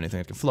not gonna have anything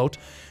that can float.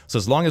 So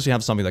as long as you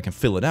have something that can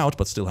fill it out,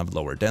 but still have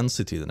lower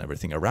density than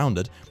everything around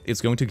it,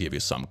 it's going to give you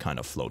some kind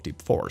of floaty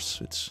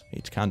force.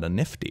 It's kind of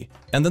nifty.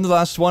 And then the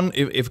last one,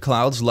 if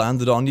clouds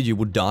landed on you, you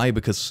would die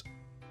because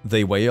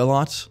they weigh a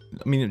lot.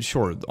 I mean,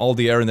 sure, all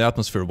the air in the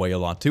atmosphere weigh a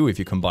lot too if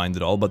you combined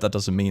it all, but that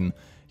doesn't mean,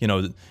 you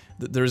know,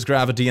 there's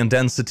gravity and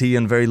density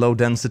and very low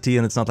density,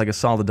 and it's not like a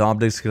solid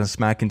object that's gonna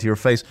smack into your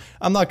face.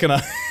 I'm not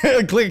gonna...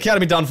 Click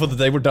Academy done for the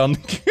day, we're done.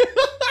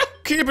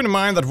 Keep in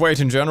mind that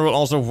weight in general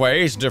also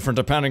weighs different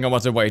depending on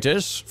what the weight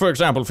is. For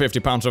example, 50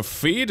 pounds of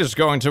feed is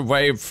going to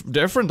weigh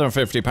different than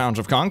 50 pounds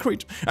of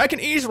concrete. I can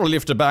easily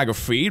lift a bag of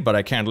feed, but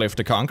I can't lift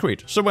the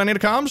concrete. So when it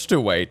comes to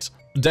weight...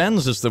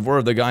 Dense is the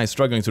word the guy is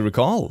struggling to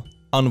recall.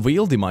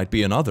 Unwieldy might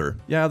be another.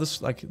 Yeah,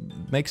 this, like,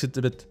 makes it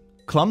a bit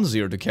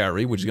clumsier to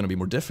carry, which is gonna be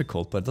more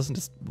difficult, but it doesn't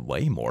just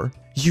weigh more.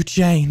 You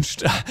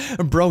changed.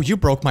 Bro, you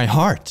broke my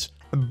heart.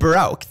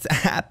 Broke.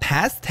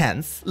 Past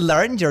tense.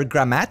 Learn your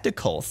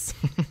grammaticals.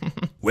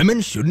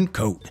 Women shouldn't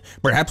code.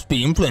 Perhaps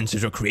be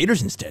influencers or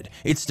creators instead.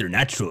 It's their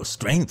natural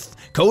strength.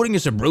 Coding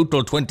is a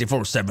brutal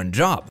 24/7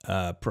 job.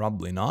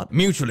 Probably not.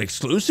 Mutually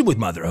exclusive with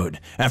motherhood.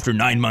 After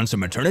 9 months of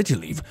maternity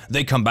leave,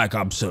 they come back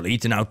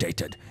obsolete and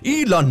outdated.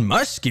 Elon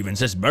Musk even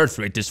says birth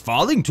rate is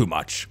falling too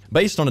much.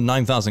 Based on the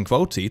 9,000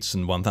 quote tweets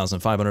and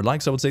 1,500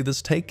 likes, I would say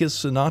this take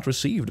is not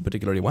received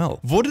particularly well.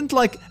 Wouldn't,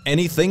 like,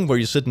 anything where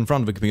you sit in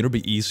front of a computer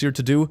be easier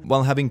to do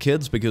while having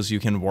kids because you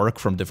can work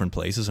from different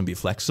places and be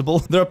flexible?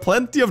 There are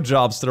plenty of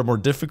jobs that are more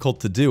difficult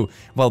to do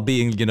while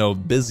being, you know,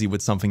 busy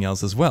with something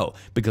else as well,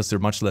 because they're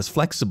much less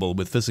flexible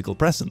with physical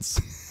presence.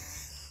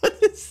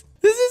 This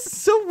is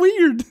so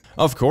weird.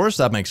 Of course,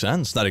 that makes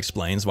sense. That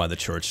explains why the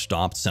church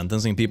stopped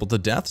sentencing people to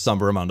death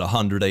somewhere around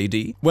 100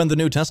 AD, when the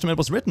New Testament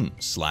was written,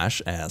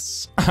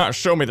 /S.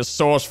 Show me the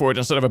source for it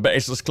instead of a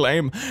baseless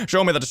claim.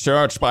 Show me that the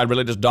church, by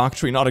religious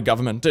doctrine, not a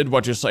government, did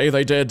what you say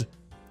they did.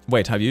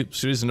 Wait, have you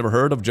seriously never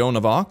heard of Joan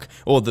of Arc?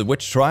 Or the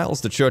witch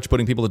trials, the church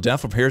putting people to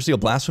death for heresy or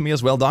blasphemy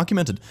as well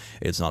documented?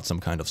 It's not some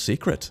kind of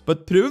secret.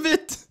 But prove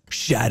it!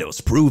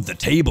 Shadows prove the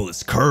table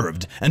is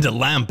curved, and a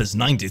lamp is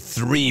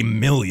 93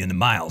 million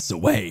miles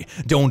away.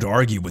 Don't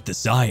argue with the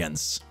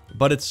science.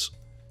 But it's,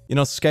 you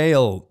know,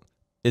 scale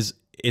is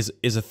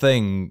a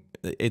thing.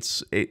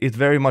 It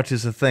very much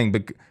is a thing,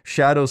 but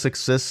shadows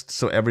exist,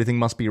 so everything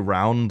must be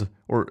round,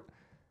 or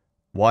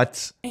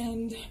what?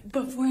 And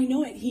before I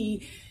know it,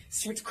 he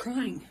starts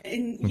crying.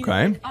 And you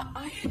okay. know,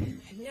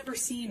 I've never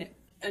seen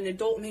an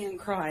adult man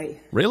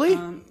cry. Really?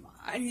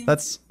 I didn't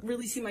That's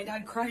really see my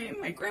dad cry at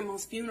my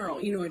grandma's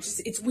funeral. You know,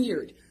 it's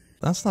weird.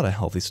 That's not a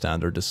healthy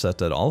standard to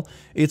set at all.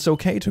 It's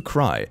okay to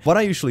cry. What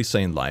I usually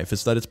say in life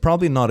is that it's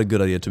probably not a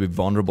good idea to be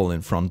vulnerable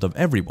in front of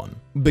everyone,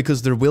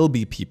 because there will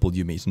be people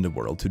you meet in the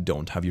world who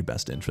don't have your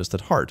best interest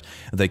at heart.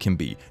 They can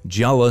be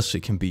jealous,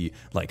 it can be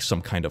like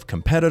some kind of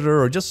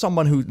competitor, or just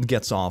someone who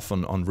gets off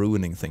on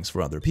ruining things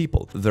for other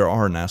people. There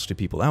are nasty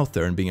people out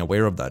there, and being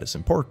aware of that is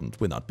important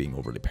without being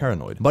overly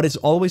paranoid. But it's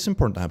always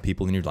important to have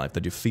people in your life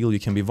that you feel you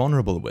can be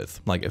vulnerable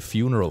with. Like a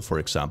funeral, for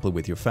example,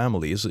 with your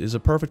family is a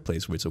perfect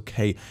place where it's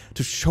okay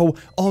to show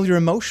all your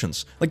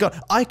emotions. Like,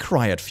 God, I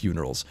cry at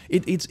funerals.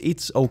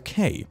 It's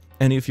okay.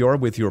 And if you're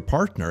with your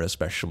partner,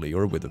 especially,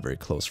 or with a very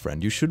close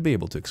friend, you should be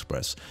able to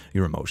express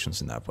your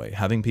emotions in that way.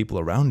 Having people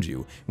around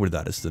you where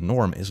that is the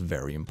norm is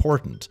very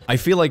important. I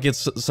feel like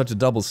it's such a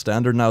double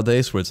standard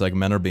nowadays, where it's like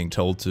men are being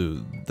told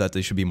that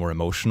they should be more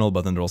emotional,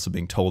 but then they're also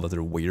being told that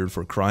they're weird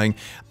for crying.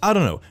 I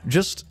don't know.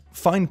 Just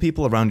find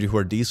people around you who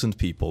are decent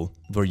people,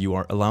 where you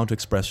are allowed to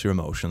express your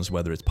emotions,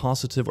 whether it's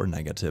positive or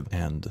negative,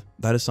 and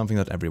that is something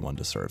that everyone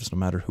deserves, no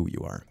matter who you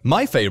are.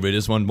 My favorite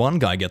is when one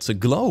guy gets a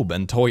globe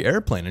and toy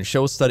airplane and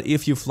shows that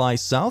if you fly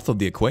south of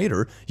the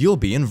equator, you'll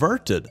be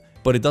inverted.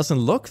 But it doesn't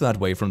look that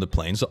way from the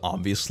plane, so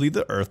obviously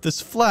the Earth is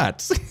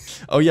flat.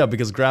 Oh yeah,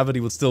 because gravity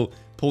would still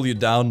pull you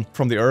down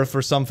from the Earth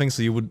or something,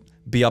 so you would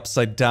be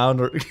upside down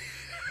or...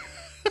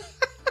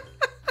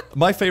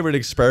 My favorite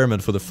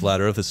experiment for the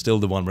flat Earth is still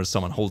the one where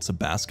someone holds a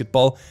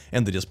basketball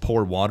and they just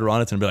pour water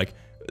on it and be like,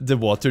 the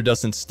water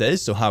doesn't stay,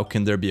 so how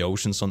can there be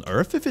oceans on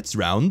Earth if it's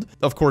round?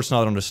 Of course,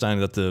 not understanding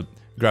that the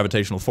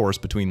gravitational force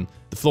between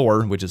the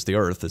floor, which is the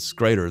Earth, is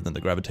greater than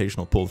the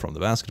gravitational pull from the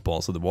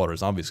basketball, so the water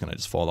is obviously going to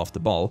just fall off the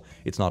ball.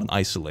 It's not an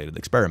isolated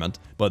experiment,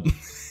 but...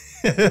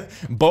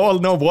 Ball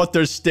no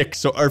water stick,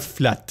 so Earth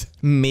flat.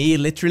 Me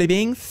literally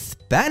being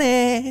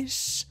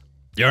Spanish.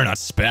 You're not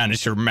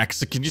Spanish, you're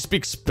Mexican. You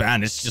speak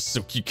Spanish, just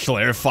so you're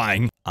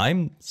clarifying.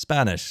 I'm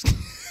Spanish.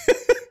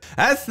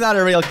 That's not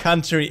a real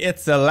country,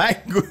 it's a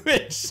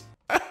language.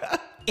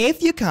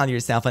 If you call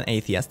yourself an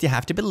atheist, you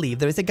have to believe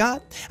there is a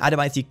God.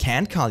 Otherwise, you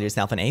can't call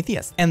yourself an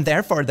atheist. And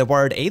therefore, the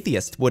word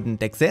atheist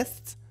wouldn't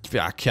exist.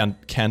 I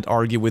can't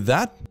argue with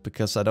that,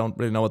 because I don't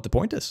really know what the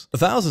point is.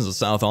 Thousands of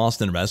South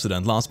Austin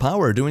residents lost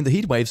power during the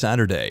heatwave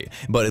Saturday,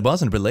 but it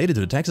wasn't related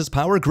to the Texas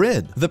power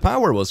grid. The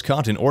power was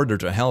cut in order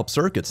to help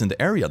circuits in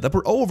the area that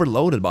were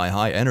overloaded by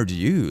high energy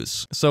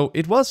use. So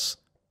it was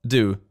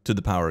due to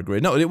the power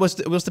grid. No, it was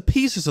the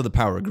pieces of the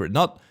power grid,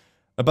 not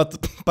about the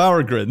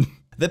power grid.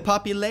 The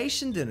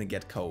population didn't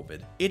get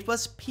COVID. It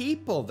was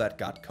people that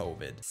got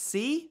COVID.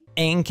 See?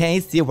 In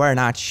case you were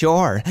not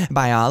sure,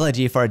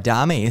 biology for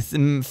dummies,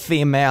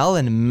 female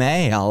and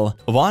male.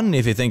 1.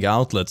 If you think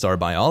outlets are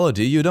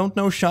biology, you don't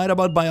know shite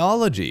about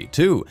biology.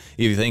 2.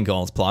 If you think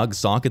all plugs,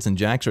 sockets, and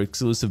jacks are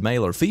exclusive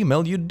male or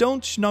female, you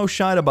don't know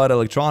shite about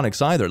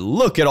electronics either.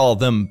 Look at all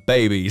them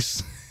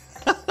babies.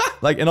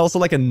 And also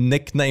like a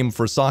nickname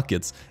for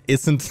sockets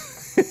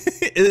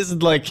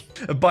isn't like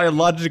a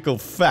biological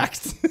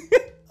fact.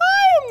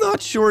 I'm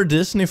not sure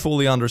Disney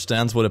fully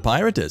understands what a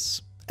pirate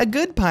is. A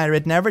good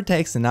pirate never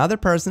takes another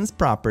person's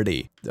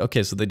property.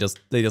 Okay, so they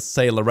just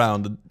sail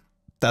around and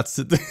that's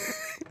it.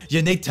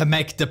 You need to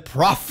make the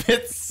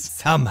profits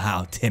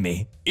somehow,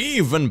 Timmy.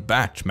 Even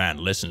Batman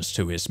listens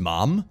to his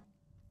mom.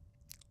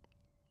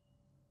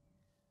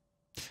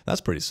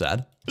 That's pretty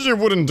sad. You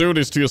wouldn't do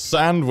this to your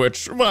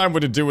sandwich. Why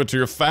would you do it to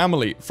your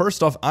family?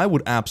 First off, I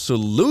would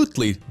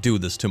absolutely do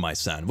this to my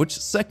sandwich.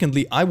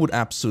 Secondly, I would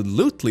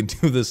absolutely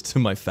do this to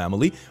my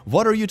family.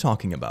 What are you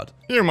talking about?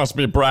 You must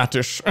be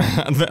British.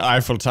 The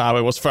Eiffel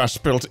Tower was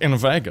first built in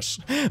Vegas.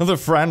 The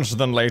French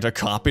then later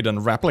copied and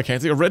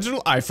replicated the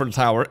original Eiffel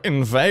Tower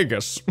in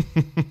Vegas.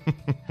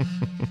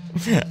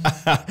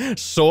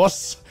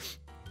 Sauce.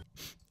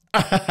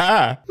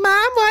 Mom,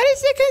 what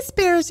is a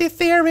conspiracy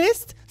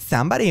theorist?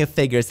 Somebody who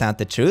figures out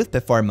the truth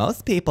before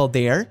most people,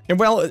 dear.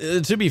 Well,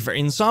 to be fair,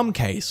 in some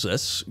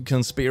cases,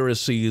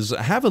 conspiracies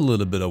have a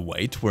little bit of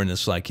weight when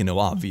it's like,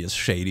 obvious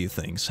shady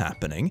things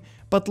happening.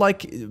 But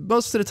like,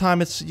 most of the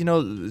time it's,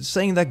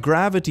 saying that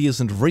gravity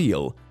isn't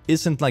real,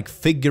 isn't like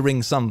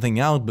figuring something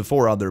out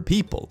before other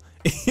people.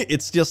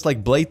 It's just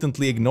like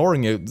blatantly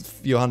ignoring a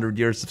few hundred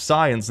years of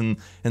science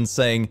and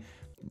saying,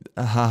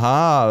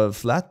 haha,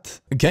 flat.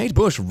 Kate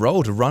Bush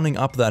wrote Running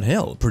Up That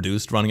Hill,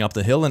 produced Running Up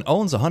the Hill, and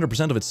owns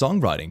 100% of its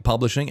songwriting,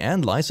 publishing,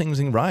 and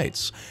licensing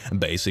rights.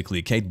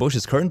 Basically, Kate Bush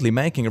is currently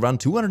making around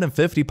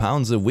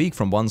 £250 a week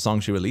from one song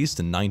she released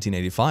in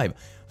 1985.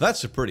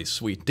 That's a pretty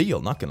sweet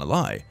deal, not gonna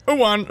lie.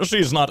 1.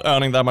 She's not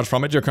earning that much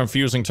from it, you're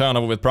confusing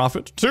turnover with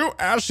profit. 2.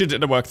 As she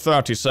did the work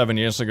 37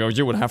 years ago,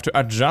 you would have to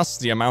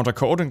adjust the amount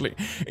accordingly.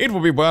 It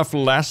would be worth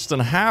less than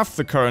half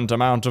the current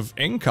amount of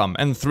income.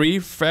 And 3.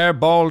 Fair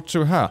ball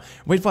to her.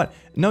 Wait, what?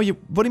 No,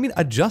 what do you mean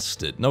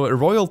adjust it? No, a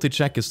royalty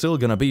check is still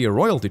gonna be a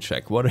royalty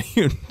check. What are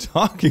you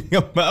talking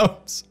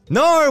about?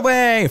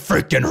 Norway!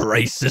 Freaking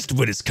racist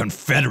with his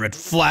Confederate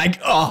flag.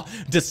 Oh,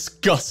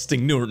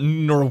 disgusting.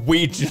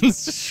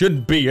 Norwegians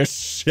should be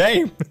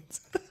ashamed.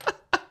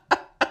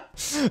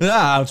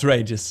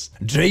 Outrageous.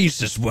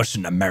 Jesus was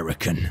an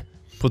American.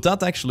 But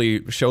that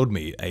actually showed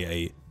me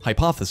a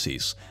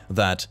hypothesis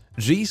that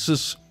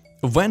Jesus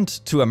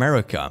went to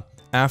America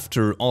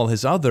after all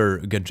his other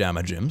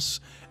Gajama gyms,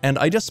 and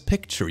I just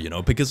picture, you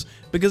know, because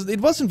it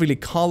wasn't really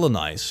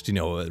colonized, you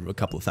know, a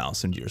couple of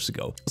thousand years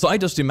ago. So I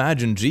just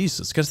imagine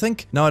Jesus, because I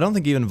don't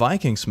think even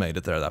Vikings made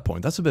it there at that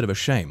point. That's a bit of a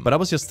shame. But I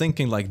was just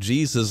thinking like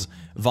Jesus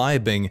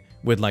vibing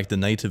with like the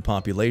native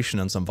population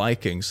and some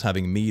Vikings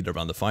having meat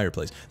around the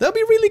fireplace. That'd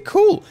be really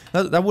cool.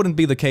 That wouldn't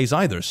be the case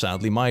either,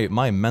 sadly.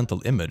 My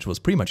mental image was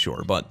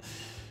premature, but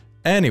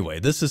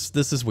anyway, this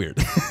is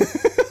weird.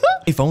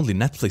 If only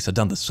Netflix had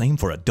done the same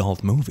for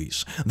adult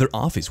movies, their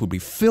office would be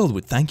filled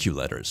with thank you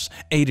letters,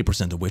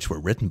 80% of which were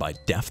written by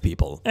deaf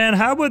people. And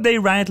how would they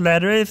write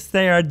letters if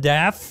they are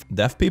deaf?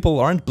 Deaf people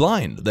aren't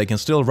blind, they can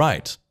still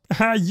write.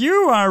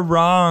 You are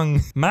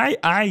wrong. My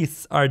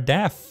eyes are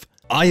deaf.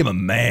 I am a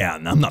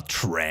man, I'm not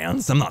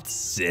trans, I'm not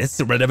cis,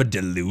 or whatever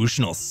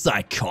delusional,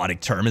 psychotic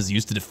term is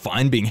used to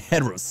define being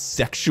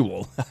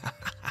heterosexual.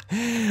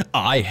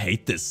 I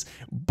hate this,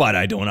 but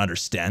I don't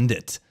understand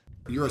it.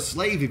 You're a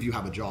slave if you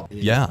have a job.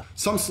 Yeah.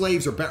 Some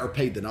slaves are better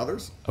paid than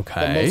others.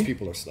 Okay. But most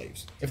people are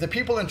slaves. If the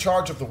people in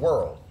charge of the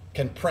world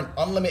can print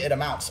unlimited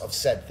amounts of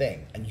said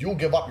thing, and you'll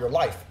give up your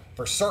life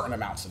for certain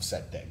amounts of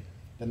said thing,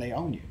 then they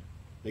own you.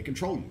 They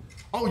control you.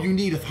 Oh, you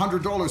need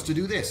 $100 to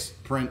do this.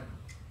 Print.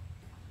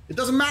 It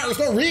doesn't matter. It's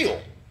not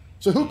real.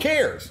 So who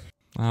cares?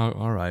 Oh,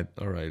 all right.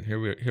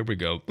 Here we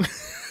go.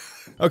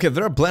 Okay,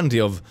 there are plenty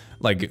of,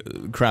 like,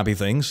 crappy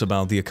things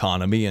about the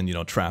economy and, you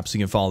know, traps you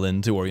can fall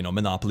into, or, you know,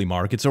 monopoly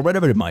markets, or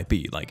whatever it might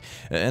be. Like,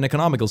 an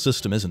economical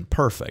system isn't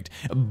perfect.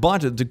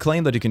 But to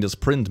claim that you can just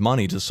print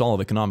money to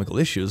solve economical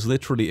issues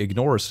literally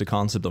ignores the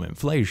concept of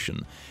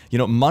inflation. You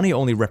know, money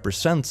only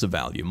represents a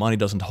value. Money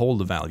doesn't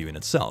hold a value in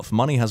itself.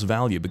 Money has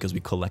value because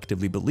we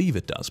collectively believe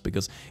it does,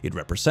 because it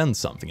represents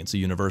something. It's a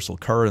universal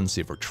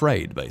currency for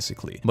trade,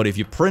 basically. But if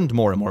you print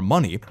more and more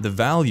money, the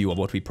value of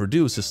what we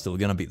produce is still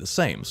gonna be the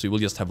same. So you will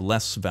just have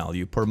less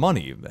value per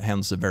money,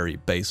 hence a very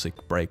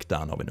basic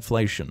breakdown of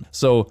inflation.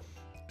 So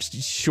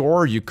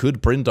sure, you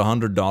could print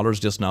 $100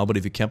 just now, but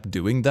if you kept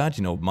doing that,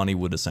 you know, money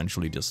would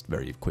essentially just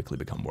very quickly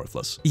become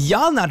worthless.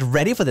 Y'all not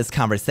ready for this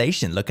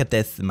conversation. Look at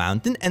this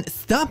mountain and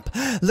stump.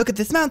 Look at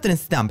this mountain and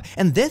stump.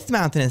 And this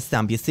mountain and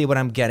stump. You see what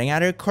I'm getting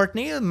at here,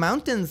 Courtney?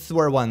 Mountains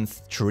were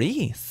once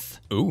trees.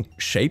 Ooh,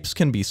 shapes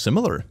can be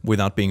similar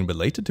without being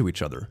related to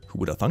each other. Who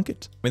would have thunk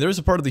it? I mean, there is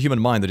a part of the human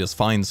mind that just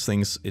finds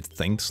things it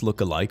thinks look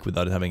alike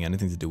without it having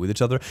anything to do with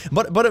each other.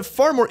 But a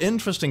far more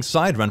interesting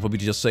side rant would be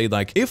to just say,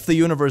 like, if the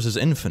universe is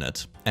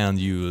infinite, and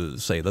you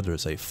say that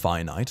there's a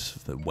finite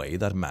way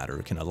that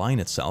matter can align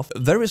itself,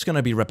 there is going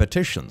to be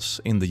repetitions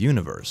in the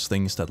universe,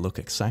 things that look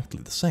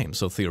exactly the same.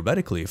 So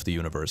theoretically, if the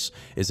universe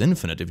is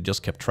infinite, if you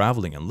just kept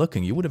traveling and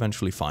looking, you would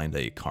eventually find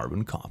a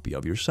carbon copy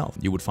of yourself.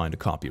 You would find a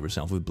copy of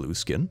yourself with blue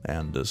skin,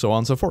 and so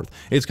on and so forth.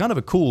 It's kind of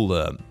a cool,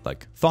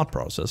 like, thought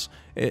process.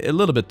 A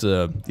little bit,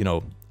 you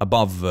know,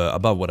 above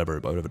whatever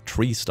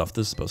tree stuff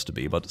this is supposed to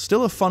be, but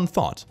still a fun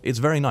thought. It's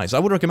very nice. I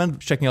would recommend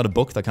checking out a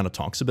book that kind of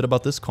talks a bit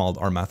about this called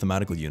Our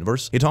Mathematical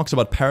Universe. It talks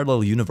about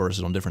parallel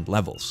universes on different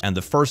levels, and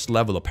the first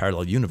level of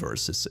parallel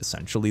universe is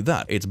essentially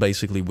that. It's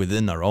basically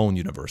within our own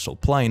universal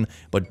plane,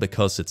 but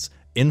because it's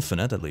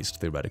infinite, at least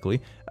theoretically,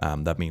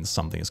 that means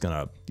something is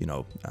gonna, you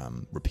know,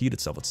 repeat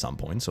itself at some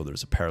point, so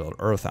there's a parallel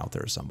Earth out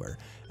there somewhere.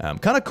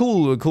 Kind of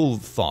cool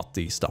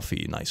thoughty,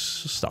 stuffy, nice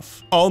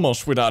stuff.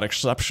 Almost without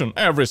exception,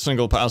 every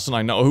single person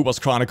I know who was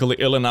chronically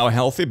ill and now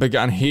healthy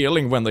began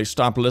healing when they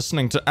stopped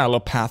listening to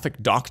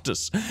allopathic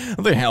doctors.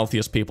 The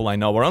healthiest people I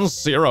know are on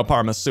zero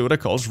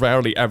pharmaceuticals,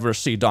 rarely ever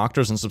see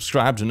doctors, and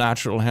subscribe to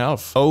natural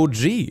health. OG,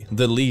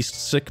 the least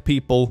sick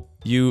people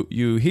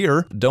you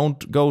hear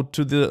don't go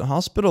to the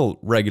hospital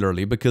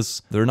regularly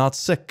because they're not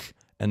sick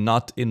and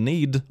not in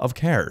need of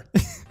care.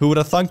 Who would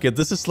have thunk it?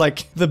 This is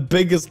like the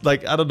biggest,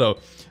 like, I don't know,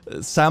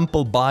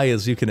 sample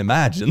bias you can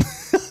imagine.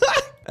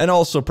 And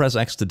also press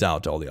X to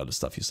doubt all the other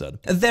stuff you said.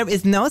 There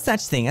is no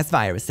such thing as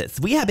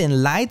viruses. We have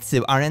been lied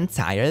to our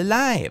entire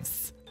lives.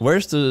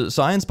 Where's the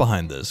science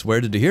behind this? Where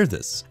did you hear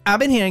this?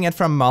 I've been hearing it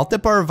from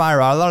multiple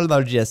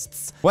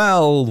virologists.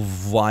 Well,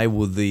 why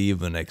would they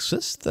even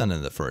exist then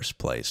in the first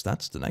place?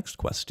 That's the next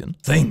question.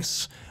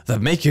 Things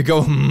that make you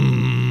go,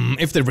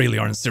 if they really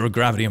are in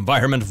zero-gravity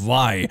environment,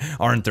 why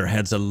aren't their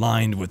heads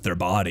aligned with their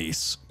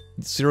bodies?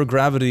 Zero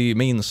gravity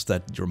means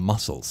that your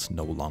muscles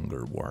no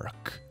longer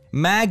work.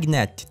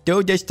 Magnet,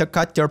 do this to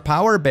cut your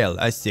power bill.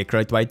 A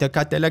secret way to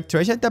cut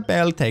electricity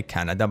bill. Take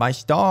Canada by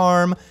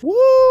storm. Woo!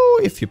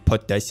 If you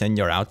put this in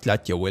your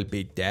outlet, you will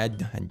be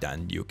dead, and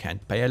then you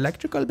can't pay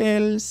electrical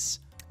bills.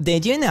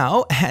 Did you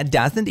know?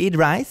 Doesn't eat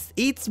rice,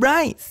 eats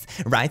rice.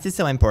 Rice is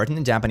so important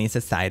in Japanese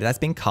society that's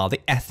been called the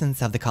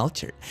essence of the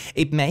culture.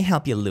 It may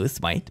help you lose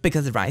weight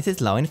because rice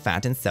is low in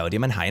fat and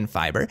sodium and high in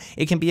fiber.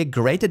 It can be a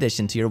great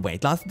addition to your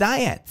weight loss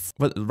diets.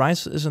 But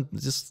rice isn't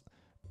just...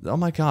 Oh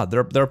my god,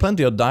 there are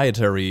plenty of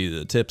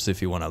dietary tips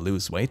if you want to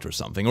lose weight or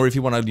something. Or if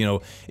you want to, you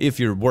know, if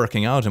you're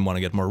working out and want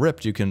to get more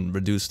ripped, you can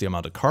reduce the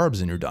amount of carbs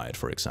in your diet,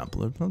 for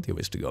example. There are plenty of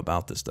ways to go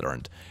about this that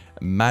aren't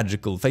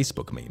magical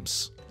Facebook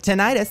memes.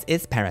 Tinnitus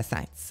is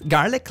parasites.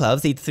 Garlic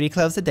cloves, eat 3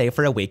 cloves a day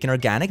for a week in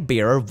organic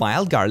beer or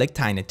wild garlic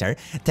tinnitus.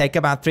 Take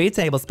about 3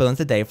 tablespoons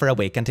a day for a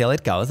week until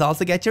it goes.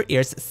 Also get your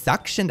ears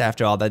suctioned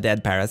after all the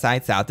dead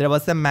parasites out. There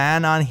was a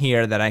man on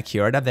here that I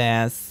cured of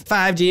this.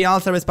 5G,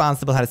 also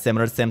responsible, had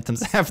similar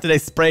symptoms after they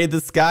sprayed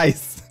the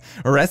skies.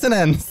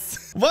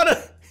 Resonance. What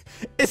a...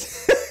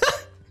 It's...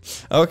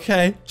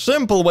 Okay,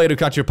 simple way to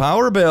cut your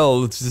power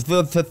bill.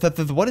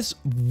 What is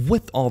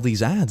with all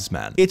these ads,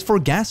 man? It's for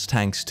gas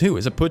tanks too.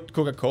 Is it put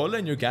Coca-Cola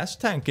in your gas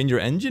tank and your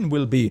engine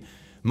will be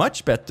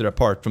much better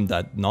apart from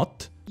that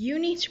not? You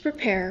need to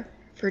prepare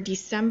for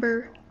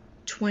December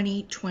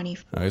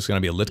 2024. It's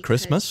gonna be a lit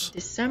Christmas.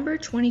 December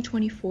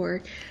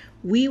 2024,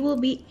 we will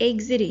be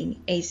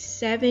exiting a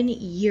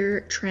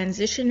 7-year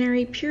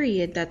transitionary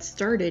period that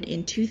started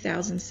in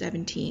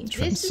 2017.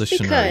 This is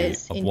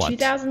because in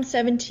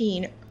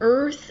 2017,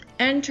 Earth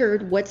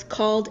entered what's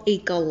called a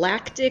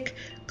galactic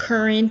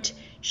current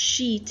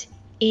sheet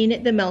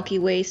in the Milky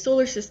Way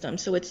solar system.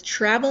 So it's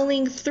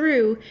traveling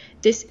through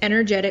this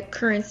energetic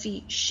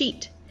currency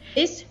sheet.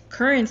 This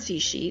currency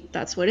sheet,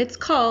 that's what it's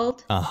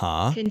called,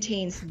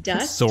 contains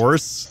dust,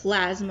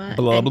 plasma,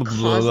 and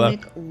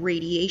cosmic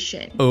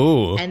radiation.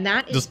 Oh, and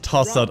that is just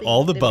toss out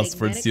all the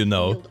buzzwords you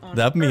know.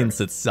 That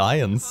means it's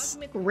science.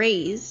 Cosmic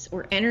rays,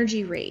 or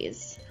energy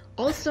rays,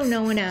 also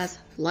known as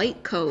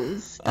light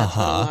codes, that's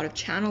what a lot of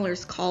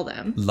channelers call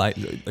them.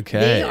 Okay.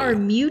 They are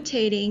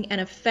mutating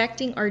and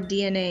affecting our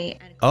DNA.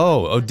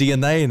 And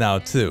DNA now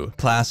too.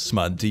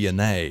 Plasma,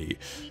 DNA.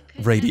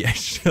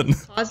 Radiation.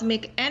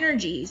 Cosmic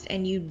energies,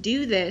 and you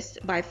do this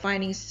by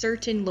finding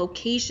certain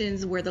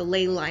locations where the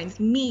ley lines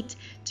meet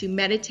to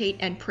meditate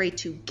and pray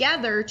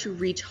together to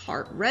reach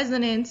heart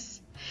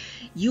resonance.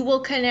 You will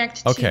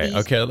connect to these...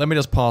 Okay, let me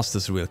just pause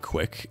this real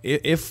quick.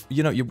 If,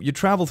 you know, you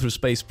travel through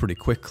space pretty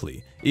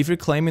quickly, if you're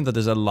claiming that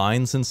there's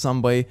lines in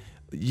some way,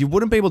 you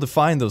wouldn't be able to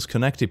find those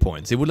connecting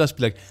points. It would just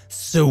be like,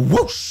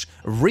 swoosh,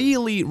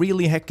 really,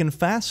 really heckin'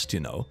 fast,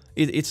 you know?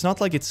 It's not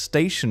like it's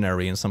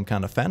stationary in some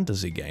kind of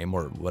fantasy game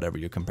or whatever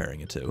you're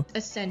comparing it to.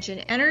 Ascension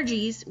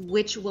energies,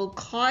 which will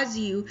cause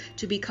you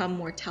to become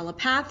more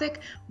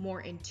telepathic,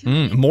 more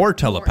intuitive. More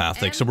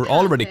telepathic, so we're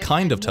already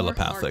kind of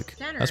telepathic.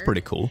 That's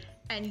pretty cool.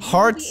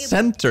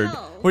 Heart-centered?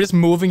 We're just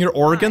moving your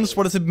organs?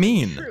 What does it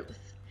mean?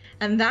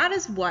 And that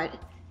is what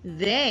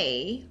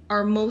they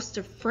are most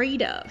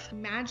afraid of.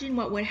 Imagine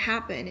what would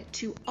happen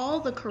to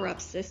all the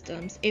corrupt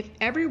systems if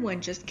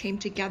everyone just came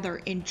together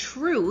in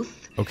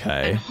truth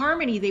and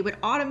harmony. They would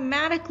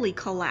automatically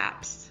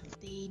collapse.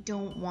 They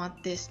don't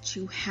want this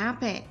to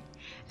happen.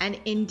 And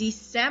in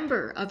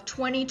December of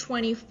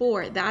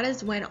 2024, that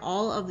is when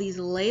all of these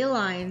ley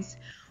lines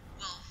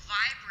will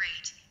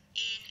vibrate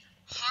in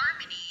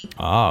harmony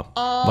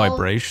all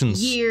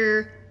vibrations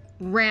year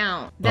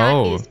round. That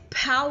is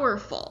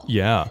powerful.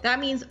 Yeah. That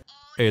means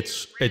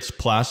it's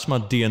plasma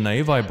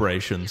DNA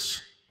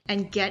vibrations.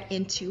 And get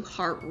into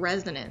heart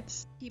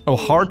resonance.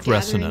 Heart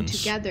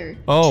resonance.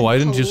 Why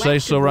didn't you say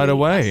so right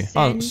away?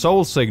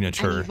 Soul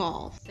signature.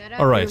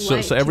 Alright, so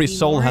every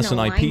soul has an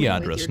IP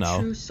address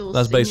now.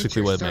 That's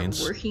basically what it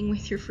means. Working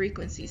with your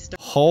frequency.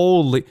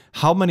 Holy,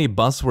 how many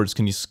buzzwords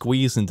can you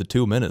squeeze into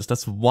 2 minutes?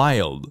 That's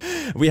wild.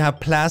 We have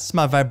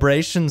plasma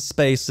vibration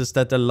spaces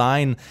that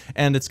align,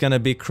 and it's gonna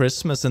be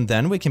Christmas, and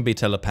then we can be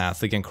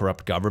telepathic, and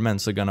corrupt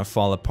governments are gonna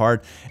fall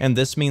apart, and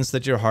this means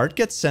that your heart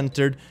gets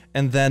centered,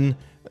 and then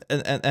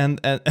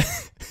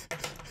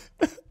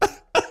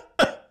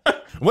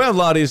Well,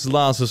 laddies,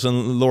 lasses,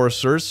 and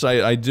lorsers,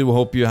 I do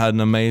hope you had an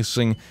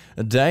amazing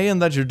day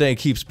and that your day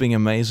keeps being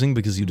amazing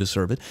because you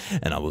deserve it.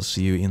 And I will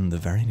see you in the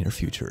very near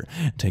future.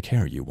 Take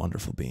care, you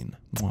wonderful bean.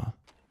 Mwah.